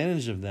taking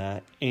advantage of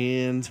that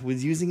and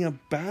was using a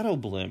battle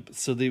blimp.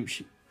 So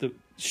it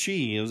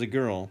was a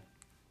girl.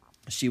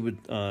 She would,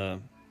 I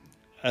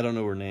don't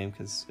know her name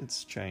because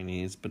it's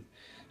Chinese, but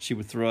she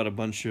would throw out a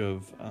bunch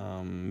of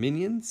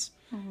minions.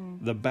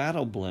 The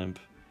battle blimp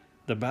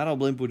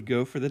would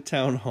go for the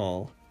town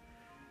hall.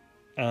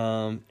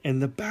 And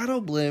the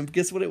battle blimp,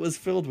 guess what it was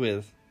filled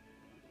with?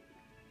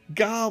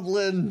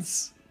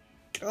 Goblins.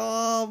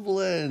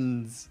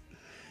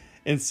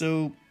 And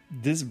so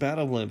this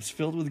battle blimp's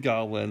filled with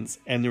goblins,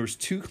 and there was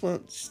 2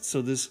 clones.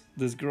 So this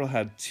girl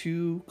had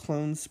 2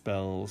 clone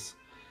spells,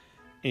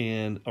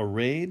 and a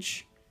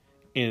rage,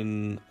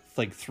 and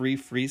like 3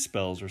 freeze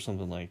spells or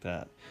something like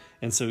that.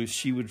 And so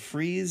she would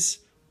freeze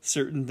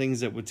certain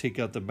things that would take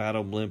out the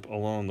battle blimp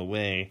along the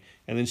way,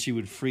 and then she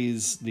would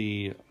freeze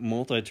the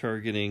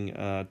multi-targeting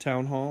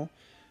town hall,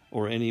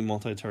 or any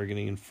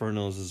multi-targeting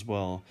infernos as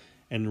well.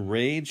 And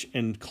rage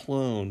and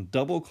clone,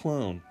 double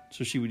clone.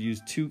 So she would use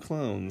 2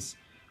 clones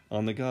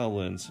on the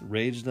goblins,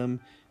 rage them,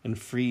 and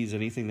freeze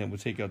anything that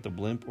would take out the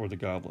blimp or the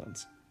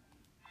goblins.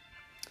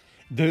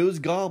 Those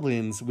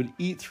goblins would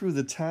eat through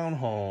the town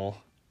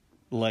hall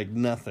like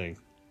nothing.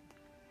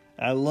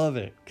 I love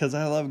it, because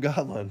I love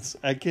goblins.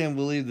 I can't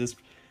believe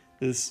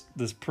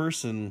this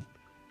person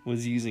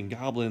was using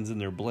goblins in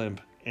their blimp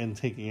and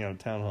taking out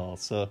town hall.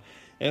 So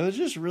it was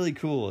just really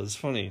cool. It's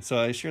funny. So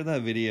I shared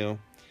that video.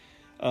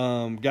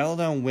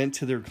 Galadon went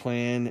to their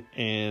clan,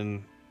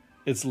 and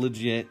it's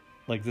legit.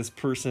 Like, this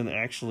person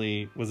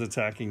actually was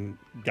attacking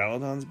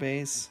Galadon's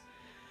base,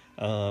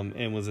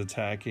 and was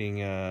attacking,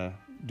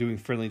 doing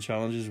friendly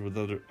challenges with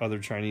other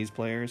Chinese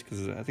players,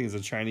 because I think it's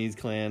a Chinese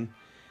clan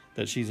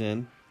that she's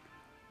in.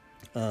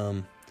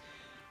 And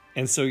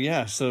so,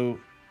 yeah, so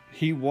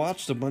he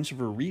watched a bunch of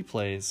her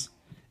replays,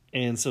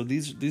 and so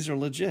these are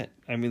legit.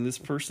 I mean, this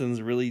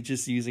person's really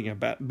just using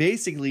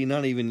basically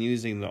not even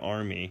using the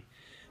army,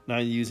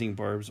 not using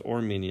barbs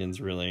or minions,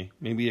 really.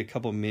 Maybe a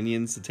couple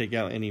minions to take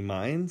out any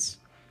mines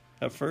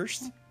at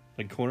first,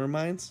 like corner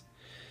mines.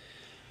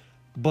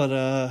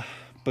 But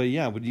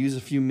yeah, would use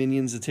a few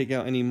minions to take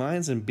out any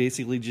mines, and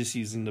basically just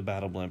using the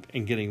battle blimp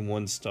and getting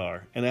 1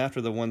 star. And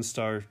after the 1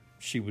 star,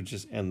 she would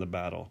just end the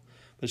battle.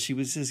 But she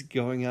was just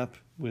going up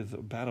with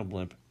a battle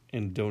blimp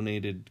and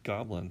donated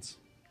goblins.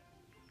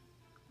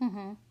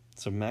 Mm-hmm.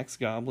 So max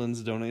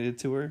goblins donated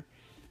to her,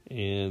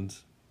 and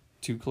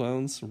 2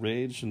 clones,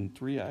 rage, and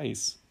 3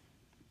 ice.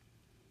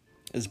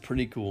 It's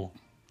pretty cool.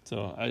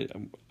 So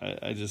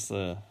I just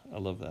I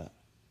love that.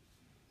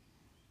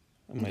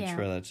 I might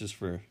try that just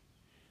for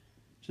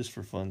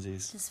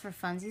funsies. Just for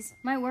funsies.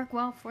 Might work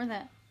well for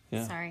that.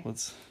 Yeah. Sorry.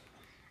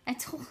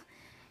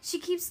 She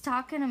keeps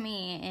talking to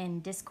me in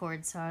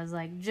Discord, so I was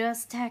like,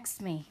 just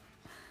text me.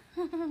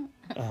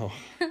 Oh.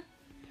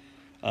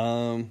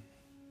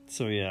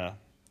 So yeah.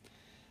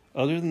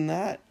 Other than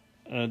that,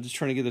 just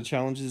trying to get the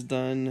challenges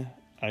done.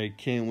 I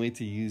can't wait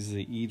to use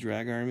the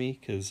E-Drag army,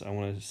 because I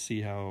want to see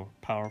how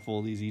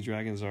powerful these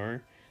E-Dragons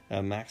are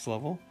at max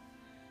level.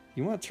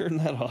 You want to turn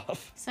that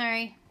off?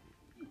 Sorry.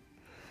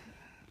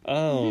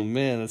 Oh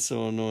man, that's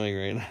so annoying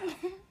right now.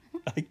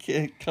 I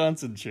can't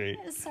concentrate.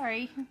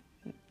 Sorry.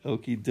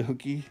 Okie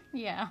dokie.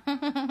 Yeah.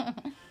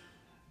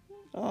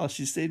 Oh,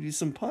 she saved you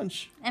some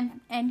punch.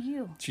 And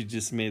you. She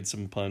just made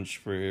some punch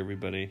for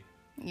everybody.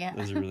 Yeah.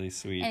 Those are really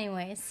sweet.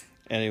 Anyways.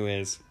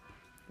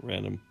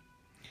 Random.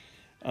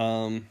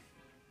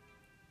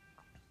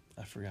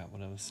 I forgot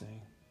what I was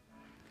saying.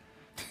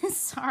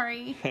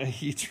 Sorry.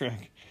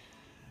 E-Drag.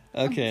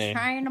 Okay. I'm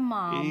trying to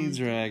mom.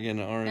 E-Dragon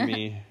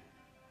army.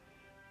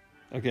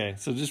 Okay,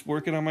 so just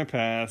working on my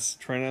pass,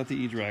 trying out the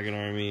E-Dragon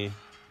army.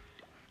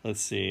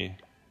 Let's see.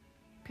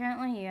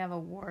 Apparently you have a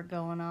war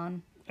going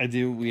on. I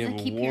do. We have a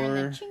keep war.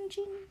 Hearing the ching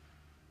ching.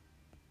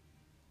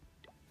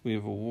 We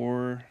have a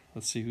war.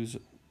 Let's see who's...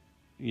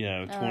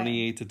 Yeah,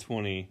 28 to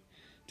 20.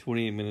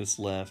 28 minutes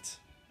left.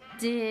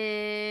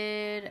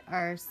 Did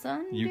our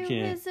son do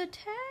his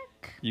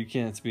attack? You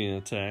can't be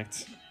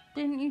attacked.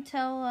 Didn't you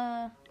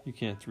tell... You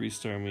can't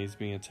 3-star me. He's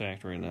being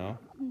attacked right now.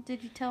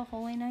 Did you tell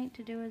Holy Knight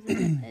to do his...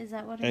 Is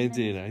that what it is? I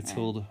did. I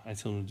told him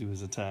to do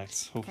his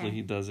attacks. Hopefully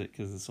he does it,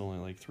 because it's only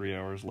like 3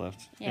 hours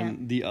left. Yeah.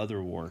 And the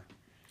other war.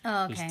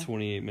 Oh, okay. There's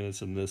 28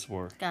 minutes in this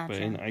war.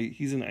 Gotcha. But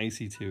he's in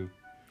Icy too.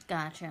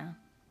 Gotcha.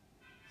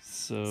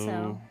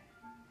 So...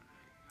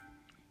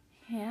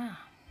 Yeah.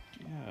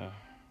 Yeah.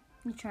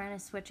 You trying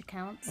to switch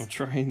accounts? I'm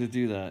trying to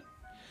do that.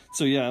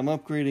 So yeah, I'm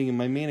upgrading in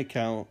my main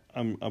account.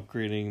 I'm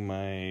upgrading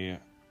my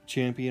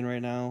champion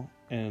right now,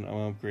 and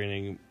I'm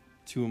upgrading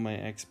 2 of my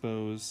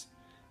expos,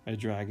 my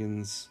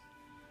dragons.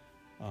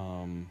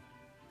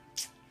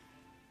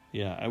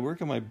 Yeah, I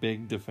work on my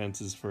big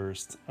defenses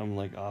first. I'm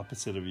like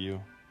opposite of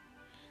you.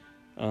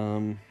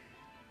 On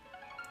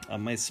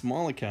my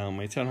small account,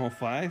 my Town Hall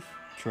 5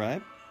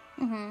 tribe,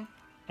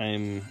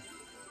 I'm...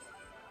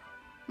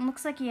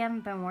 Looks like you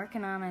haven't been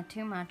working on it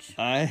too much.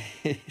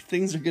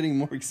 Things are getting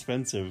more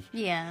expensive.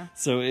 Yeah.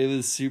 So it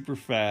was super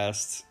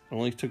fast. It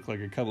only took like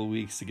a couple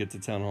weeks to get to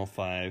Town Hall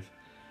 5.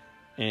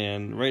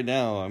 And right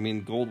now, I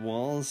mean, gold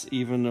walls,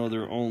 even though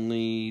they're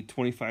only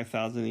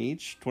 25,000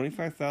 each,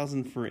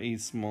 25,000 for a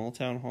small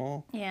town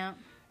hall, yeah,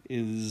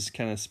 is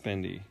kind of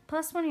spendy.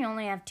 Plus, when you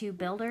only have 2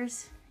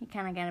 builders, you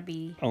kind of gotta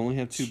be. I only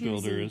have 2 choosy.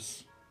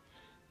 builders.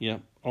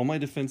 Yep. All my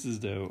defenses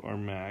though are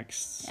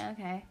maxed.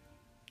 Okay.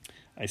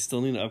 I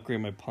still need to upgrade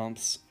my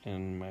pumps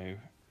and my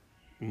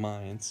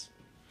mines.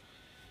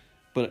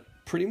 But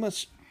pretty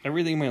much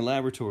everything in my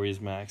laboratory is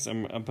maxed.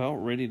 I'm about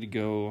ready to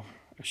go.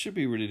 I should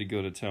be ready to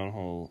go to Town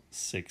Hall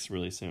 6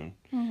 really soon.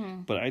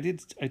 Mm-hmm. But I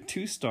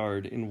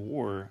 2-starred in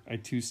War. I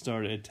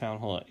 2-starred at Town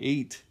Hall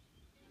 8.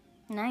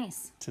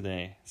 Nice.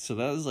 Today. So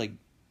that was like,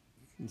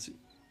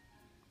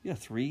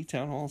 3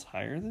 Town Halls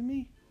higher than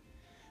me.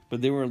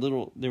 But they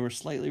were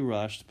slightly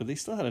rushed, but they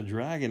still had a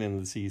dragon in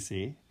the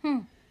CC.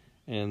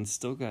 And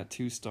still got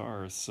 2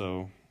 stars,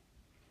 so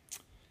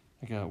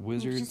I got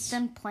wizards. You've just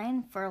been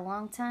playing for a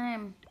long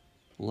time.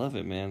 Love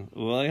it, man.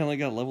 Well, I only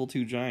got level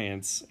 2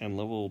 giants and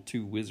level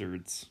 2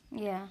 wizards.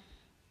 Yeah.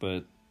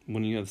 But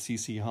when you have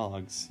CC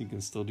hogs, you can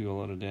still do a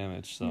lot of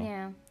damage, so.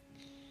 Yeah.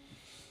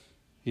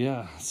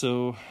 Yeah,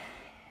 so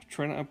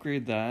trying to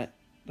upgrade that.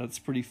 That's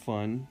pretty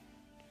fun.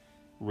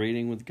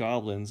 Raiding with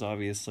goblins,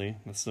 obviously.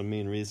 That's the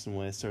main reason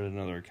why I started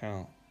another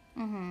account.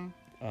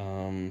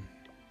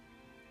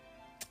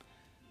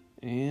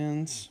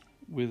 And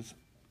with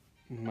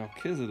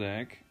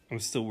Melchizedek, I'm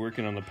still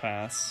working on the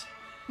pass.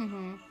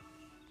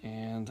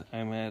 And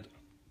I'm kind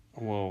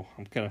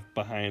of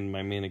behind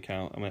my main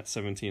account. I'm at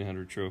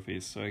 1,700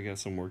 trophies, so I got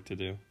some work to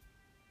do.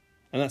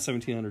 And not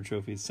 1,700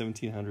 trophies,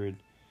 1,700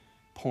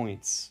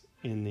 points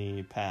in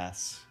the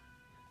pass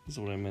is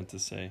what I meant to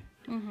say.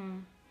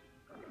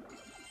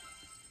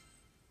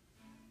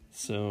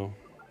 So,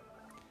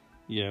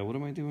 yeah, what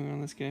am I doing on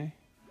this guy?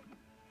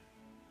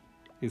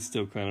 He's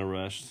still kind of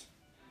rushed.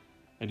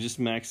 I just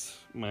maxed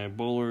my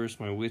bowlers,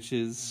 my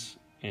witches,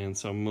 and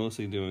so I'm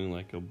mostly doing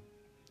like a,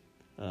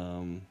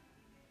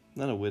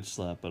 not a witch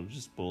slap, but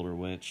just bowler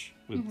witch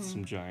with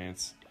some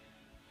giants.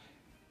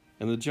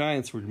 And the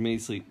giants were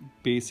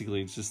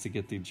basically just to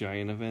get the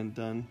giant event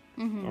done,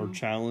 or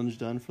challenge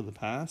done for the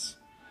pass.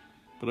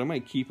 But I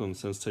might keep them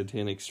since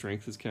Titanic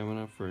Strength is coming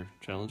up for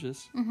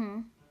challenges.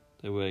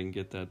 That way I can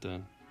get that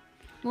done.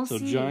 We'll so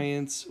see.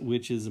 Giants,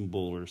 witches, and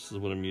bowlers is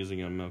what I'm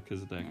using on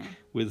Melchizedek. Yeah.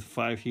 With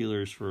 5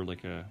 healers for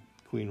like a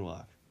queen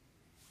walk.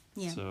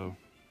 Yeah. So,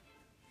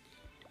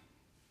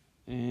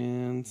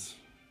 and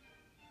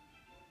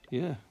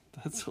yeah,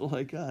 that's all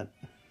I got.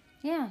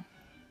 Yeah.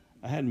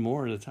 I had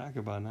more to talk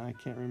about. Now I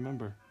can't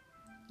remember.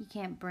 You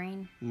can't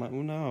brain.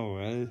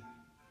 No,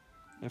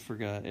 I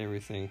forgot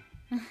everything.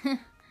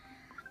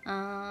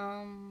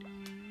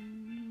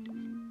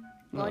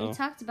 Well, you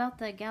talked about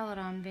the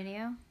Galadon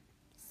video,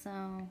 so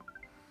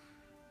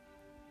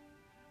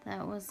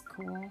that was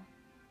cool.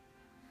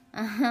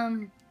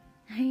 Are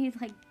you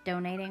like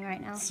donating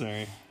right now?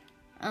 Sorry.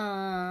 Where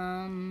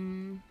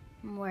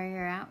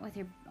you're at with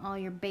all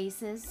your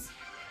bases?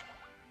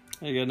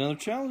 I got another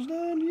challenge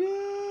done.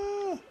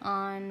 Yeah.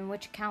 On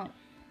which account?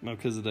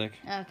 Melchizedek.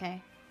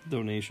 Okay.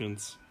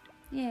 Donations.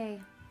 Yay.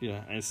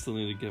 Yeah, I still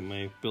need to get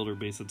my builder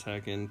base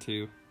attack in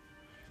too.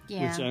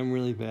 Yeah. Which I'm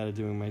really bad at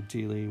doing my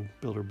daily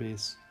builder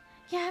base.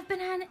 Yeah, I've been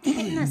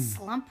hitting a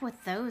slump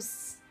with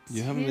those.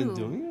 You haven't been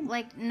doing them?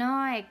 Like, no,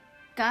 I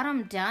got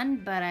them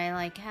done, but I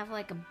like have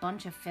like a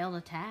bunch of failed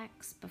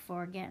attacks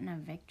before getting a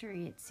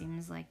victory. It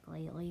seems like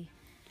lately.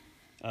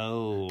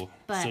 Oh,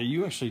 But so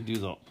you actually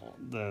do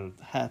the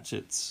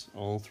hatchets,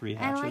 all 3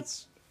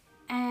 hatchets?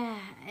 I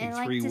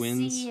like 3 to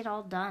wins? see it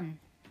all done.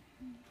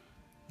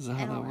 Is that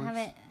how I that don't works? have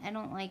it. I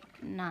don't like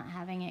not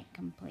having it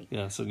complete.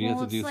 Yeah, so you Well,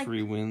 have to do it's like-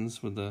 3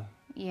 wins with the...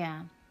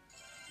 Yeah,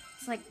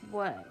 it's like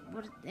what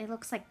it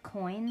looks like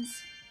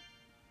coins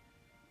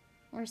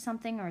or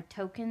something, or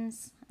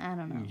tokens. I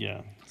don't know.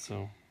 Yeah,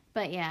 so...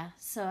 But yeah,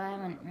 so I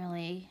haven't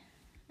really.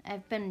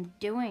 I've been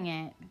doing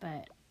it,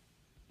 but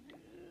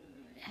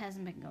it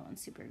hasn't been going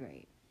super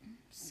great.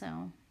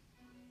 So,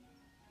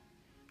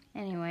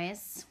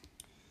 anyways.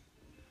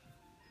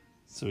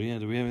 So yeah,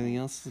 do we have anything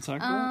else to talk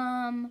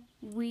about?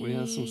 We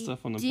have some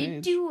stuff on the did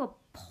page. do a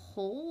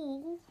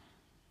poll.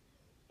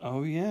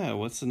 Oh yeah,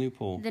 what's the new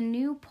poll? The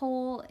new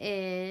poll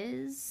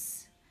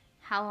is,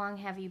 how long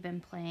have you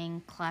been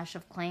playing Clash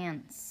of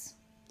Clans?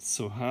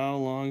 So how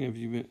long have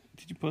you been...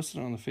 Did you post it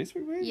on the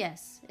Facebook page?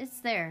 Yes, it's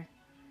there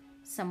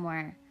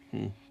somewhere.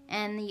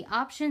 And the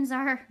options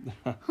are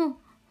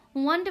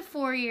 1 to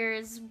 4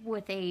 years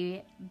with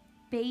a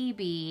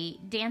baby,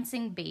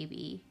 dancing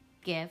baby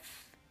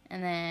gif,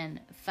 and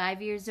then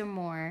 5 years or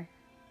more.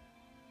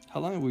 How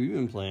long have we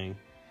been playing?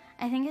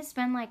 I think it's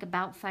been like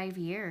about 5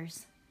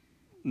 years.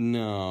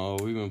 No,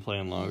 we've been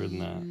playing longer than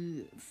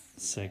that.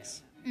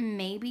 6.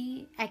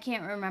 Maybe. I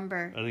can't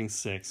remember. I think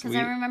 6. Because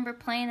I remember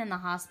playing in the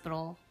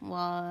hospital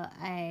while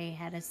I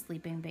had a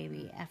sleeping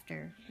baby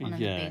after one of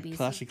the babies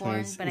Clash was of born,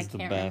 Clans but I is the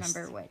can't best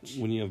remember which.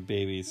 when you have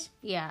babies.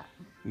 Yeah.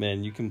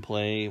 Man, you can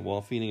play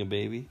while feeding a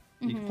baby.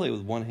 You can play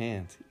with one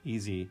hand,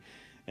 easy.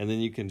 And then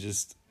you can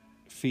just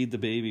feed the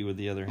baby with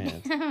the other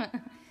hand.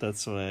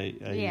 That's what I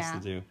used to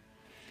do.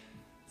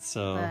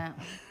 So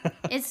But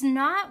it's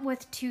not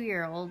with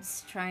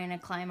 2-year-olds trying to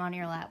climb on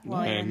your lap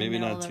while you're in maybe the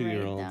middle not of the raid,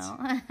 2-year-olds.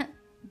 though.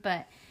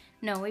 But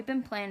no, we've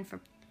been playing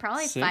for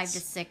probably 6? 5 to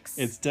 6.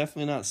 It's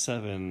definitely not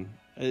 7.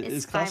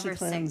 Is 5 Clash or of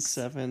Clans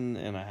 6.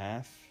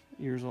 7.5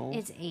 years old?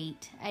 It's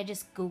 8. I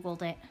just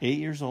Googled it. 8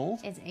 years old?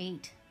 It's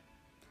 8.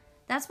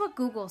 That's what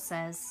Google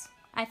says.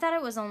 I thought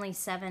it was only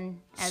 7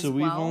 as so well.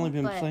 we've only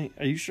been but playing...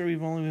 Are you sure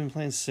we've only been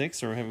playing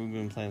 6, or have we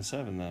been playing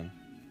 7 then?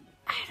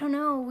 I don't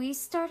know. We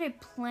started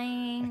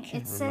playing. I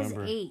can't It says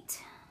remember.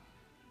 8.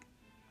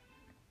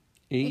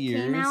 8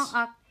 years? Came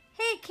out.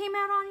 Hey, it came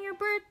out on your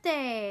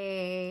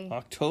birthday.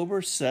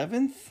 October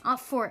 7th?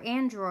 For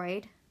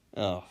Android.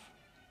 Oh.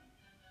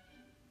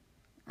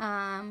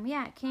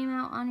 Yeah, it came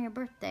out on your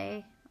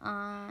birthday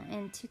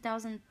in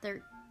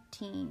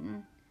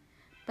 2013.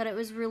 But it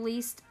was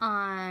released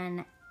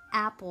on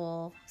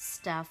Apple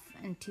stuff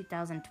in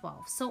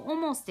 2012. So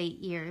almost 8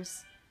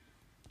 years.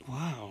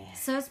 Wow.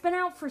 So it's been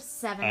out for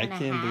 7.5. I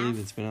can't believe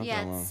it's been out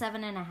that long. Yeah, it's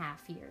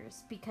 7.5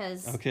 years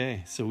because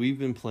Okay, so we've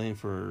been playing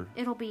for...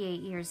 it'll be 8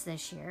 years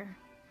this year.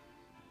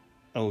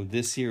 Oh,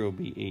 this year will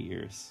be 8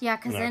 years. Yeah,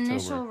 because the in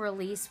initial October.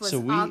 release was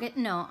So August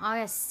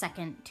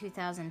 2nd,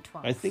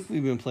 2012. I think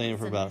we've been playing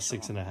for It's about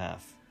initial. 6.5.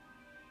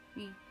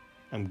 We-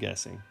 I'm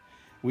guessing.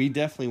 We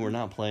definitely were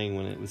not playing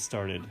when it was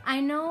started.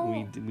 I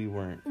know We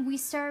weren't. we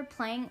started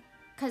playing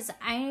because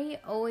I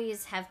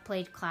always have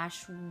played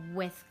Clash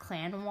with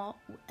Clan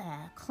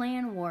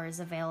Wars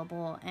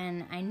available,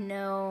 and I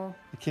know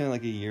It came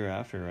like a year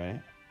after,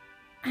 right?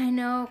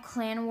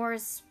 Clan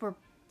Wars were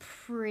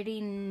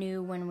pretty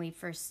new when we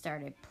first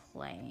started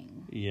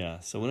playing. Yeah,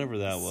 so whenever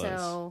that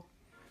was.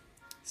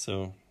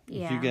 So if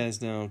yeah. you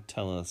guys know,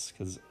 tell us,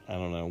 because I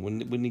don't know. When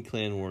did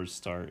Clan Wars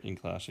start in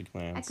Clash of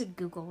Clans? I could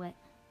Google it.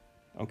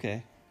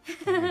 Okay,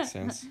 that makes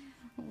sense.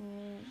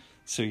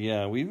 So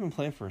yeah, we've been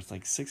playing for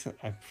like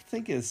I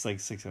think it's like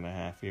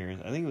 6.5 years.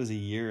 I think it was a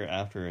year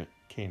after it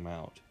came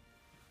out.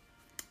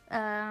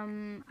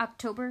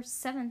 October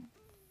 7th.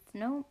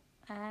 No,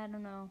 I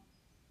don't know.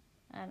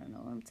 I don't know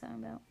what I'm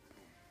talking about.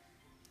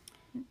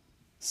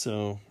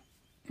 So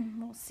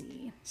We'll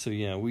see. So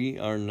yeah, we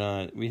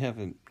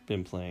haven't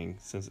been playing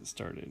since it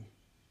started.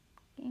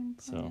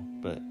 Gameplay. So,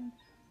 but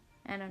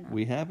I don't know.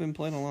 we have been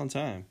playing a long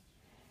time.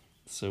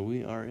 So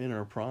we are in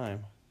our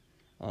prime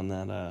on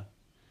that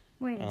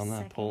Wait a on that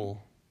second.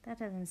 poll. That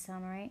doesn't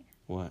sound right.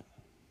 What?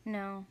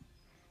 No.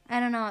 I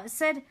don't know. It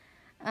said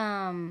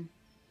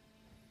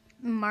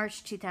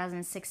March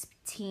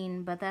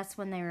 2016, but that's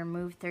when they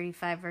removed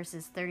 35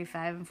 versus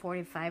 35 and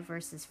 45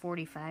 versus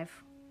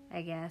 45,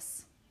 I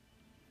guess.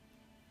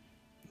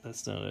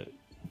 That's not it.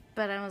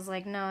 But I was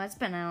like, no, it's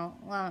been out.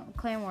 Well,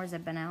 Clan Wars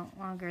have been out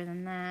longer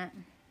than that.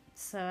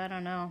 So I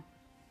don't know.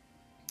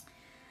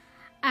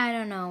 I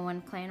don't know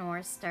when Clan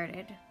Wars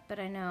started, but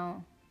I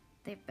know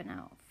they've been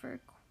out for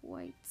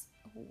quite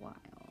a while.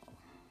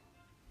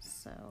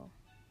 So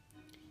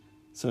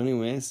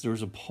anyways, there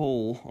was a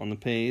poll on the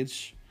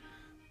page.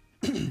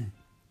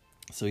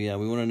 So yeah,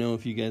 we want to know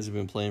if you guys have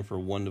been playing for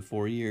 1 to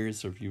 4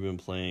 years, or if you've been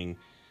playing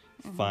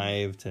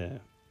 5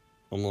 to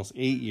almost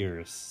 8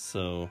 years.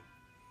 So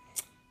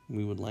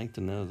we would like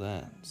to know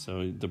that.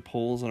 So the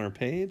poll's on our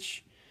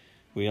page.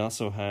 We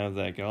also have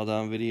that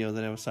Galdon video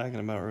that I was talking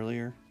about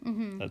earlier.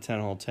 Mm-hmm. That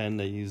Town Hall 10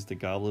 that used the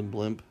Goblin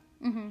Blimp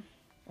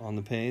on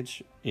the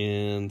page.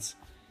 And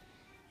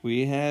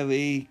we have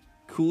a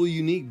cool,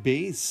 unique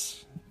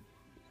base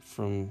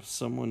from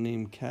someone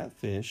named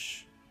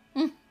Catfish.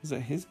 Is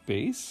that his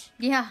base?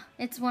 Yeah,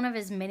 it's one of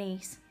his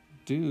minis.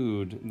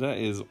 Dude, that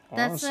is awesome.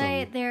 That's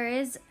why there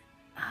is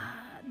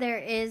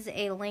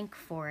a link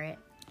for it.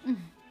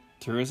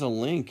 There is a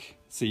link.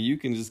 So you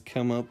can just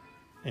come up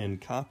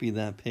and copy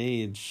that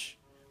page,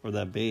 or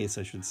that base,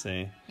 I should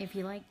say. If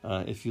you like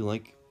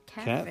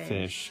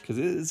Catfish. Because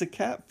it is a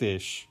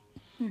catfish.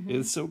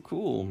 It's so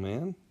cool,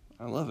 man.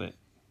 I love it.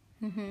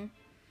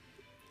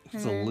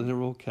 It's a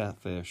literal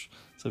catfish.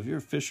 So if you're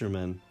a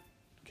fisherman,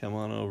 come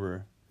on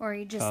over. Or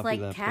you just Copy like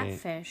that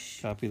catfish.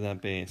 Copy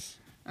that base.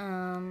 What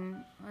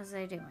was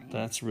I doing?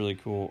 That's really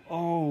cool.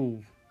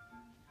 Oh,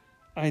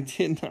 I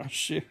did not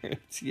share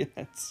it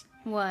yet.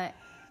 What?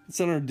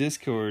 It's on our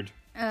Discord.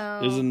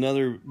 Oh. There's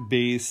another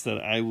base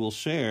that I will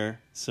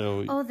share.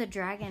 So Oh, the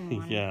dragon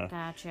one. yeah,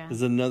 Gotcha.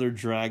 there's another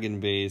dragon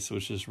base,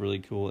 which is really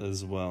cool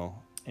as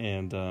well.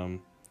 And now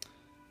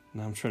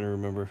I'm trying to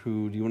remember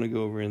who. Do you want to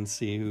go over and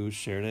see who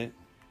shared it?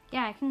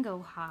 Yeah, I can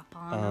go hop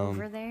on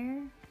over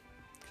there.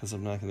 Because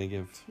I'm not going to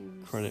give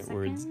 2 credit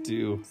where it's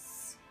due.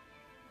 seconds.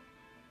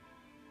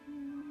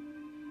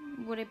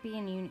 Would it be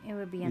it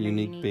would be under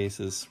Unique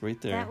bases, right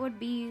there. That would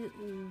be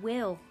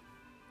Will.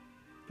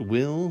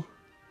 Will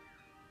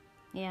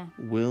Yeah.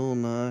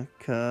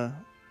 Naka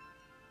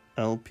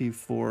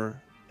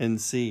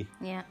LP4NC.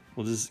 Yeah.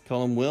 We'll just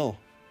call him Will.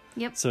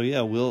 Yep. So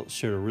yeah, Will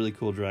shared a really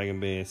cool dragon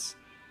base.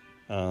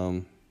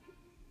 Yeah,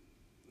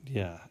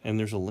 and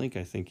there's a link.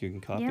 I think you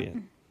can copy it,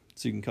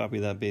 so you can copy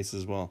that base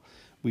as well.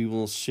 We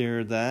will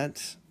share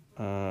that.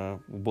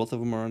 Both of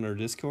them are on our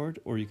Discord,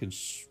 or you could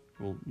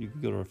you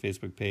could go to our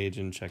Facebook page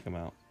and check them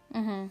out.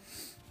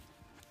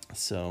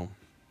 So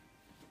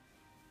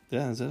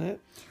yeah, is that it?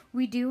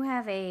 We do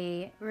have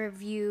a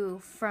review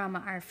from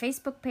our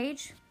Facebook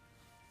page.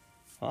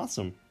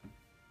 Awesome.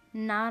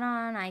 Not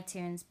on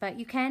iTunes, but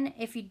you can,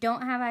 if you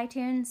don't have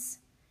iTunes,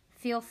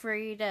 feel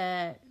free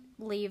to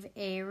leave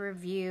a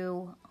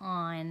review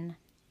on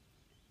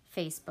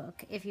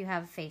Facebook if you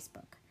have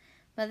Facebook.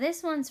 But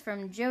this one's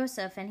from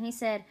Joseph, and he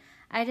said,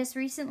 I just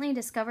recently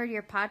discovered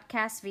your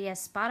podcast via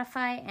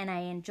Spotify, and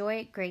I enjoy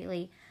it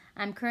greatly.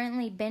 I'm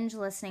currently binge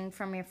listening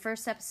from your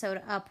first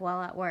episode up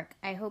while at work.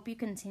 I hope you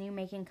continue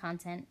making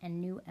content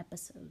and new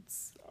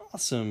episodes.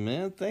 Awesome,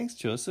 man. Thanks,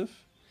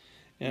 Joseph.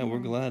 Yeah, we're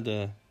glad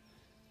to...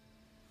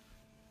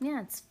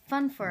 Yeah, it's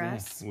fun for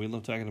us. We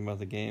love talking about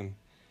the game.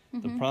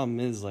 The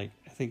problem is, like,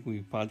 I think we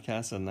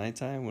podcast at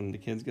nighttime when the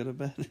kids go to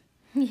bed.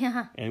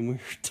 Yeah. And we're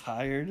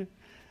tired.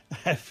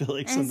 I feel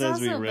like And sometimes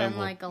we it's also ramble. been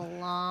like a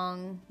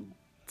long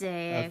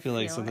day. I feel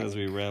like sometimes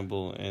we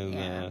ramble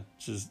and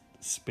just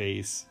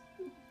space.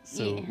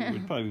 So it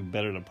would probably be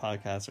better to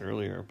podcast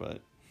earlier,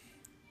 but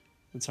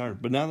it's hard.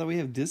 But now that we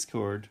have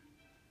Discord,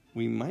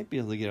 we might be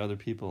able to get other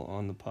people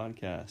on the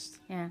podcast.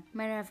 Yeah,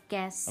 might have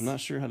guests. I'm not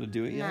sure how to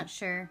do it yet. Not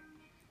sure.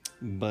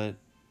 But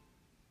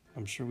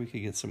I'm sure we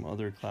could get some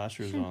other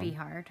clashers Shouldn't on. be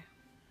hard.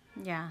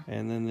 Yeah.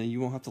 And then you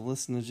won't have to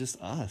listen to just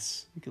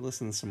us. You could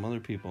listen to some other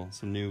people,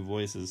 some new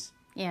voices.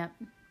 Yeah.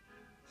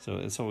 So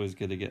it's always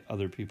good to get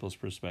other people's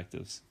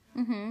perspectives.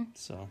 Mm-hmm.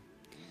 So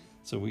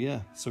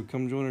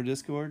come join our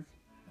Discord.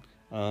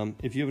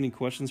 If you have any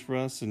questions for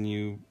us and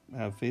you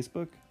have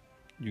Facebook,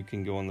 you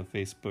can go on the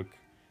Facebook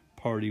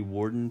Party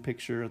Warden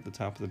picture at the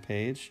top of the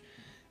page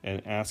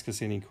and ask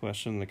us any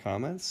question in the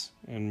comments,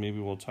 and maybe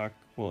we'll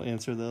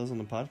answer those on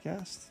the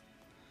podcast.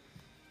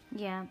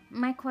 Yeah.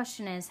 My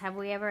question is, have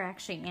we ever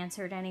actually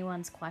answered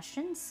anyone's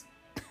questions?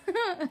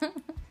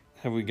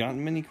 Have we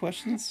gotten many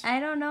questions? I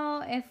don't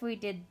know if we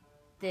did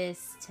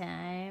this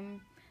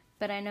time,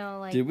 but I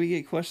know, like... Did we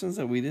get questions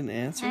that we didn't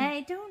answer?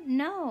 I don't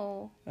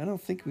know. I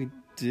don't think we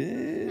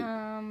did.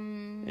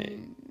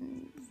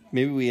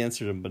 Maybe we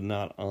answered them, but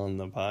not on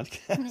the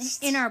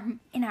podcast. In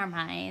our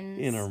minds.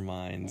 In our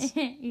minds.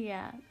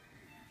 Yeah.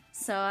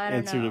 So I don't know.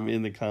 Answered them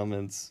in the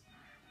comments.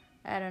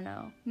 I don't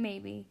know.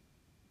 Maybe.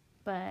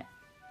 But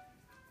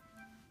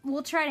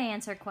we'll try to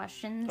answer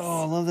questions.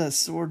 Oh, I love that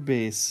sword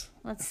base.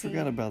 Let's see. I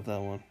forgot about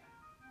that one.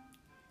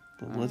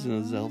 The Legend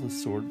of Zelda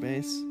sword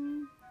base.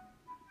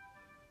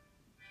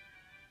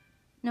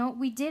 No,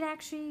 we did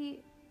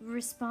actually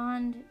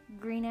respond.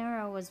 Green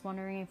Arrow was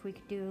wondering if we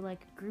could do like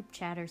a group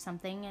chat or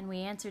something, and we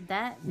answered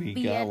that We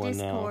via got one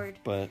Discord. now,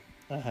 but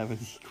I haven't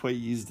quite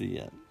used it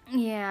yet.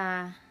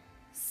 Yeah.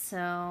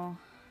 So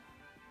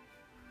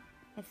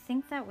I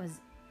think that was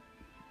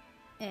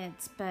it,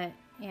 but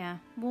yeah,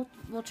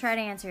 we'll try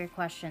to answer your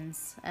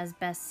questions as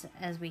best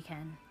as we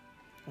can.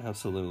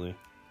 Absolutely.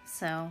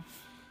 So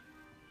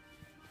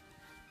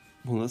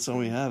Well, that's all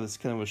we have. It's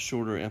kind of a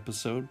shorter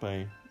episode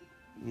by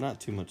not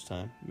too much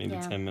time, maybe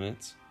 10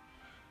 minutes.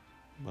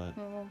 But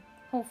we'll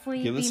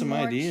hopefully give us be some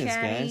more ideas,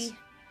 chatty. guys.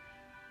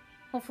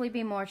 Hopefully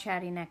be more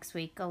chatty next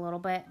week, a little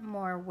bit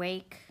more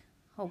awake,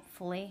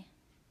 hopefully.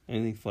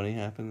 Anything funny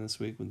happened this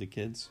week with the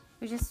kids?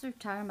 We just were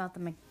talking about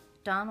the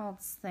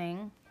McDonald's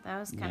thing. That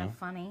was kind of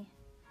funny.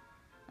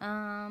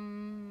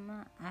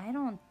 I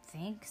don't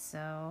think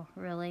so,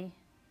 really.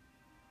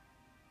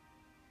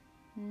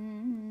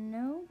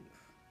 Nope.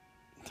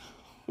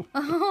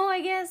 Oh,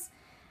 I guess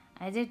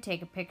I did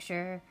take a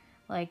picture,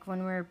 like, when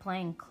we were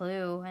playing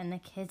Clue, and the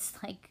kids,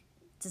 like,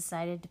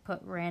 decided to put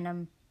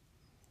random,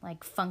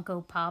 like,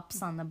 Funko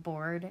Pops on the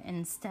board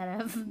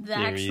instead of the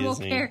actual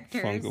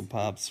characters. Funko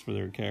Pops for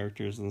their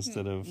characters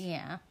instead of...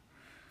 Yeah.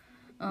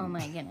 Oh,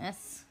 my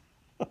goodness.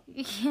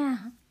 Yeah.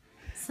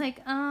 It's like,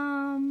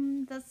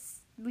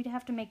 we'd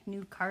have to make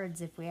new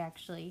cards if we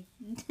actually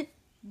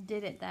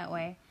did it that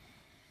way.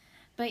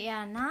 But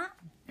yeah, not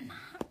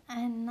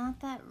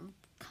that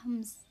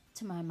comes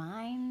to my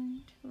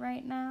mind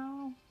right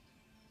now.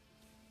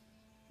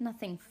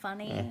 Nothing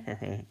funny. All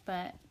right.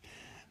 But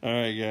all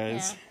right,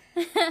 guys.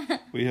 Yeah.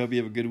 We hope you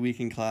have a good week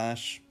in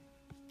Clash.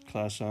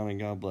 Clash on and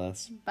God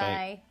bless.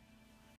 Bye.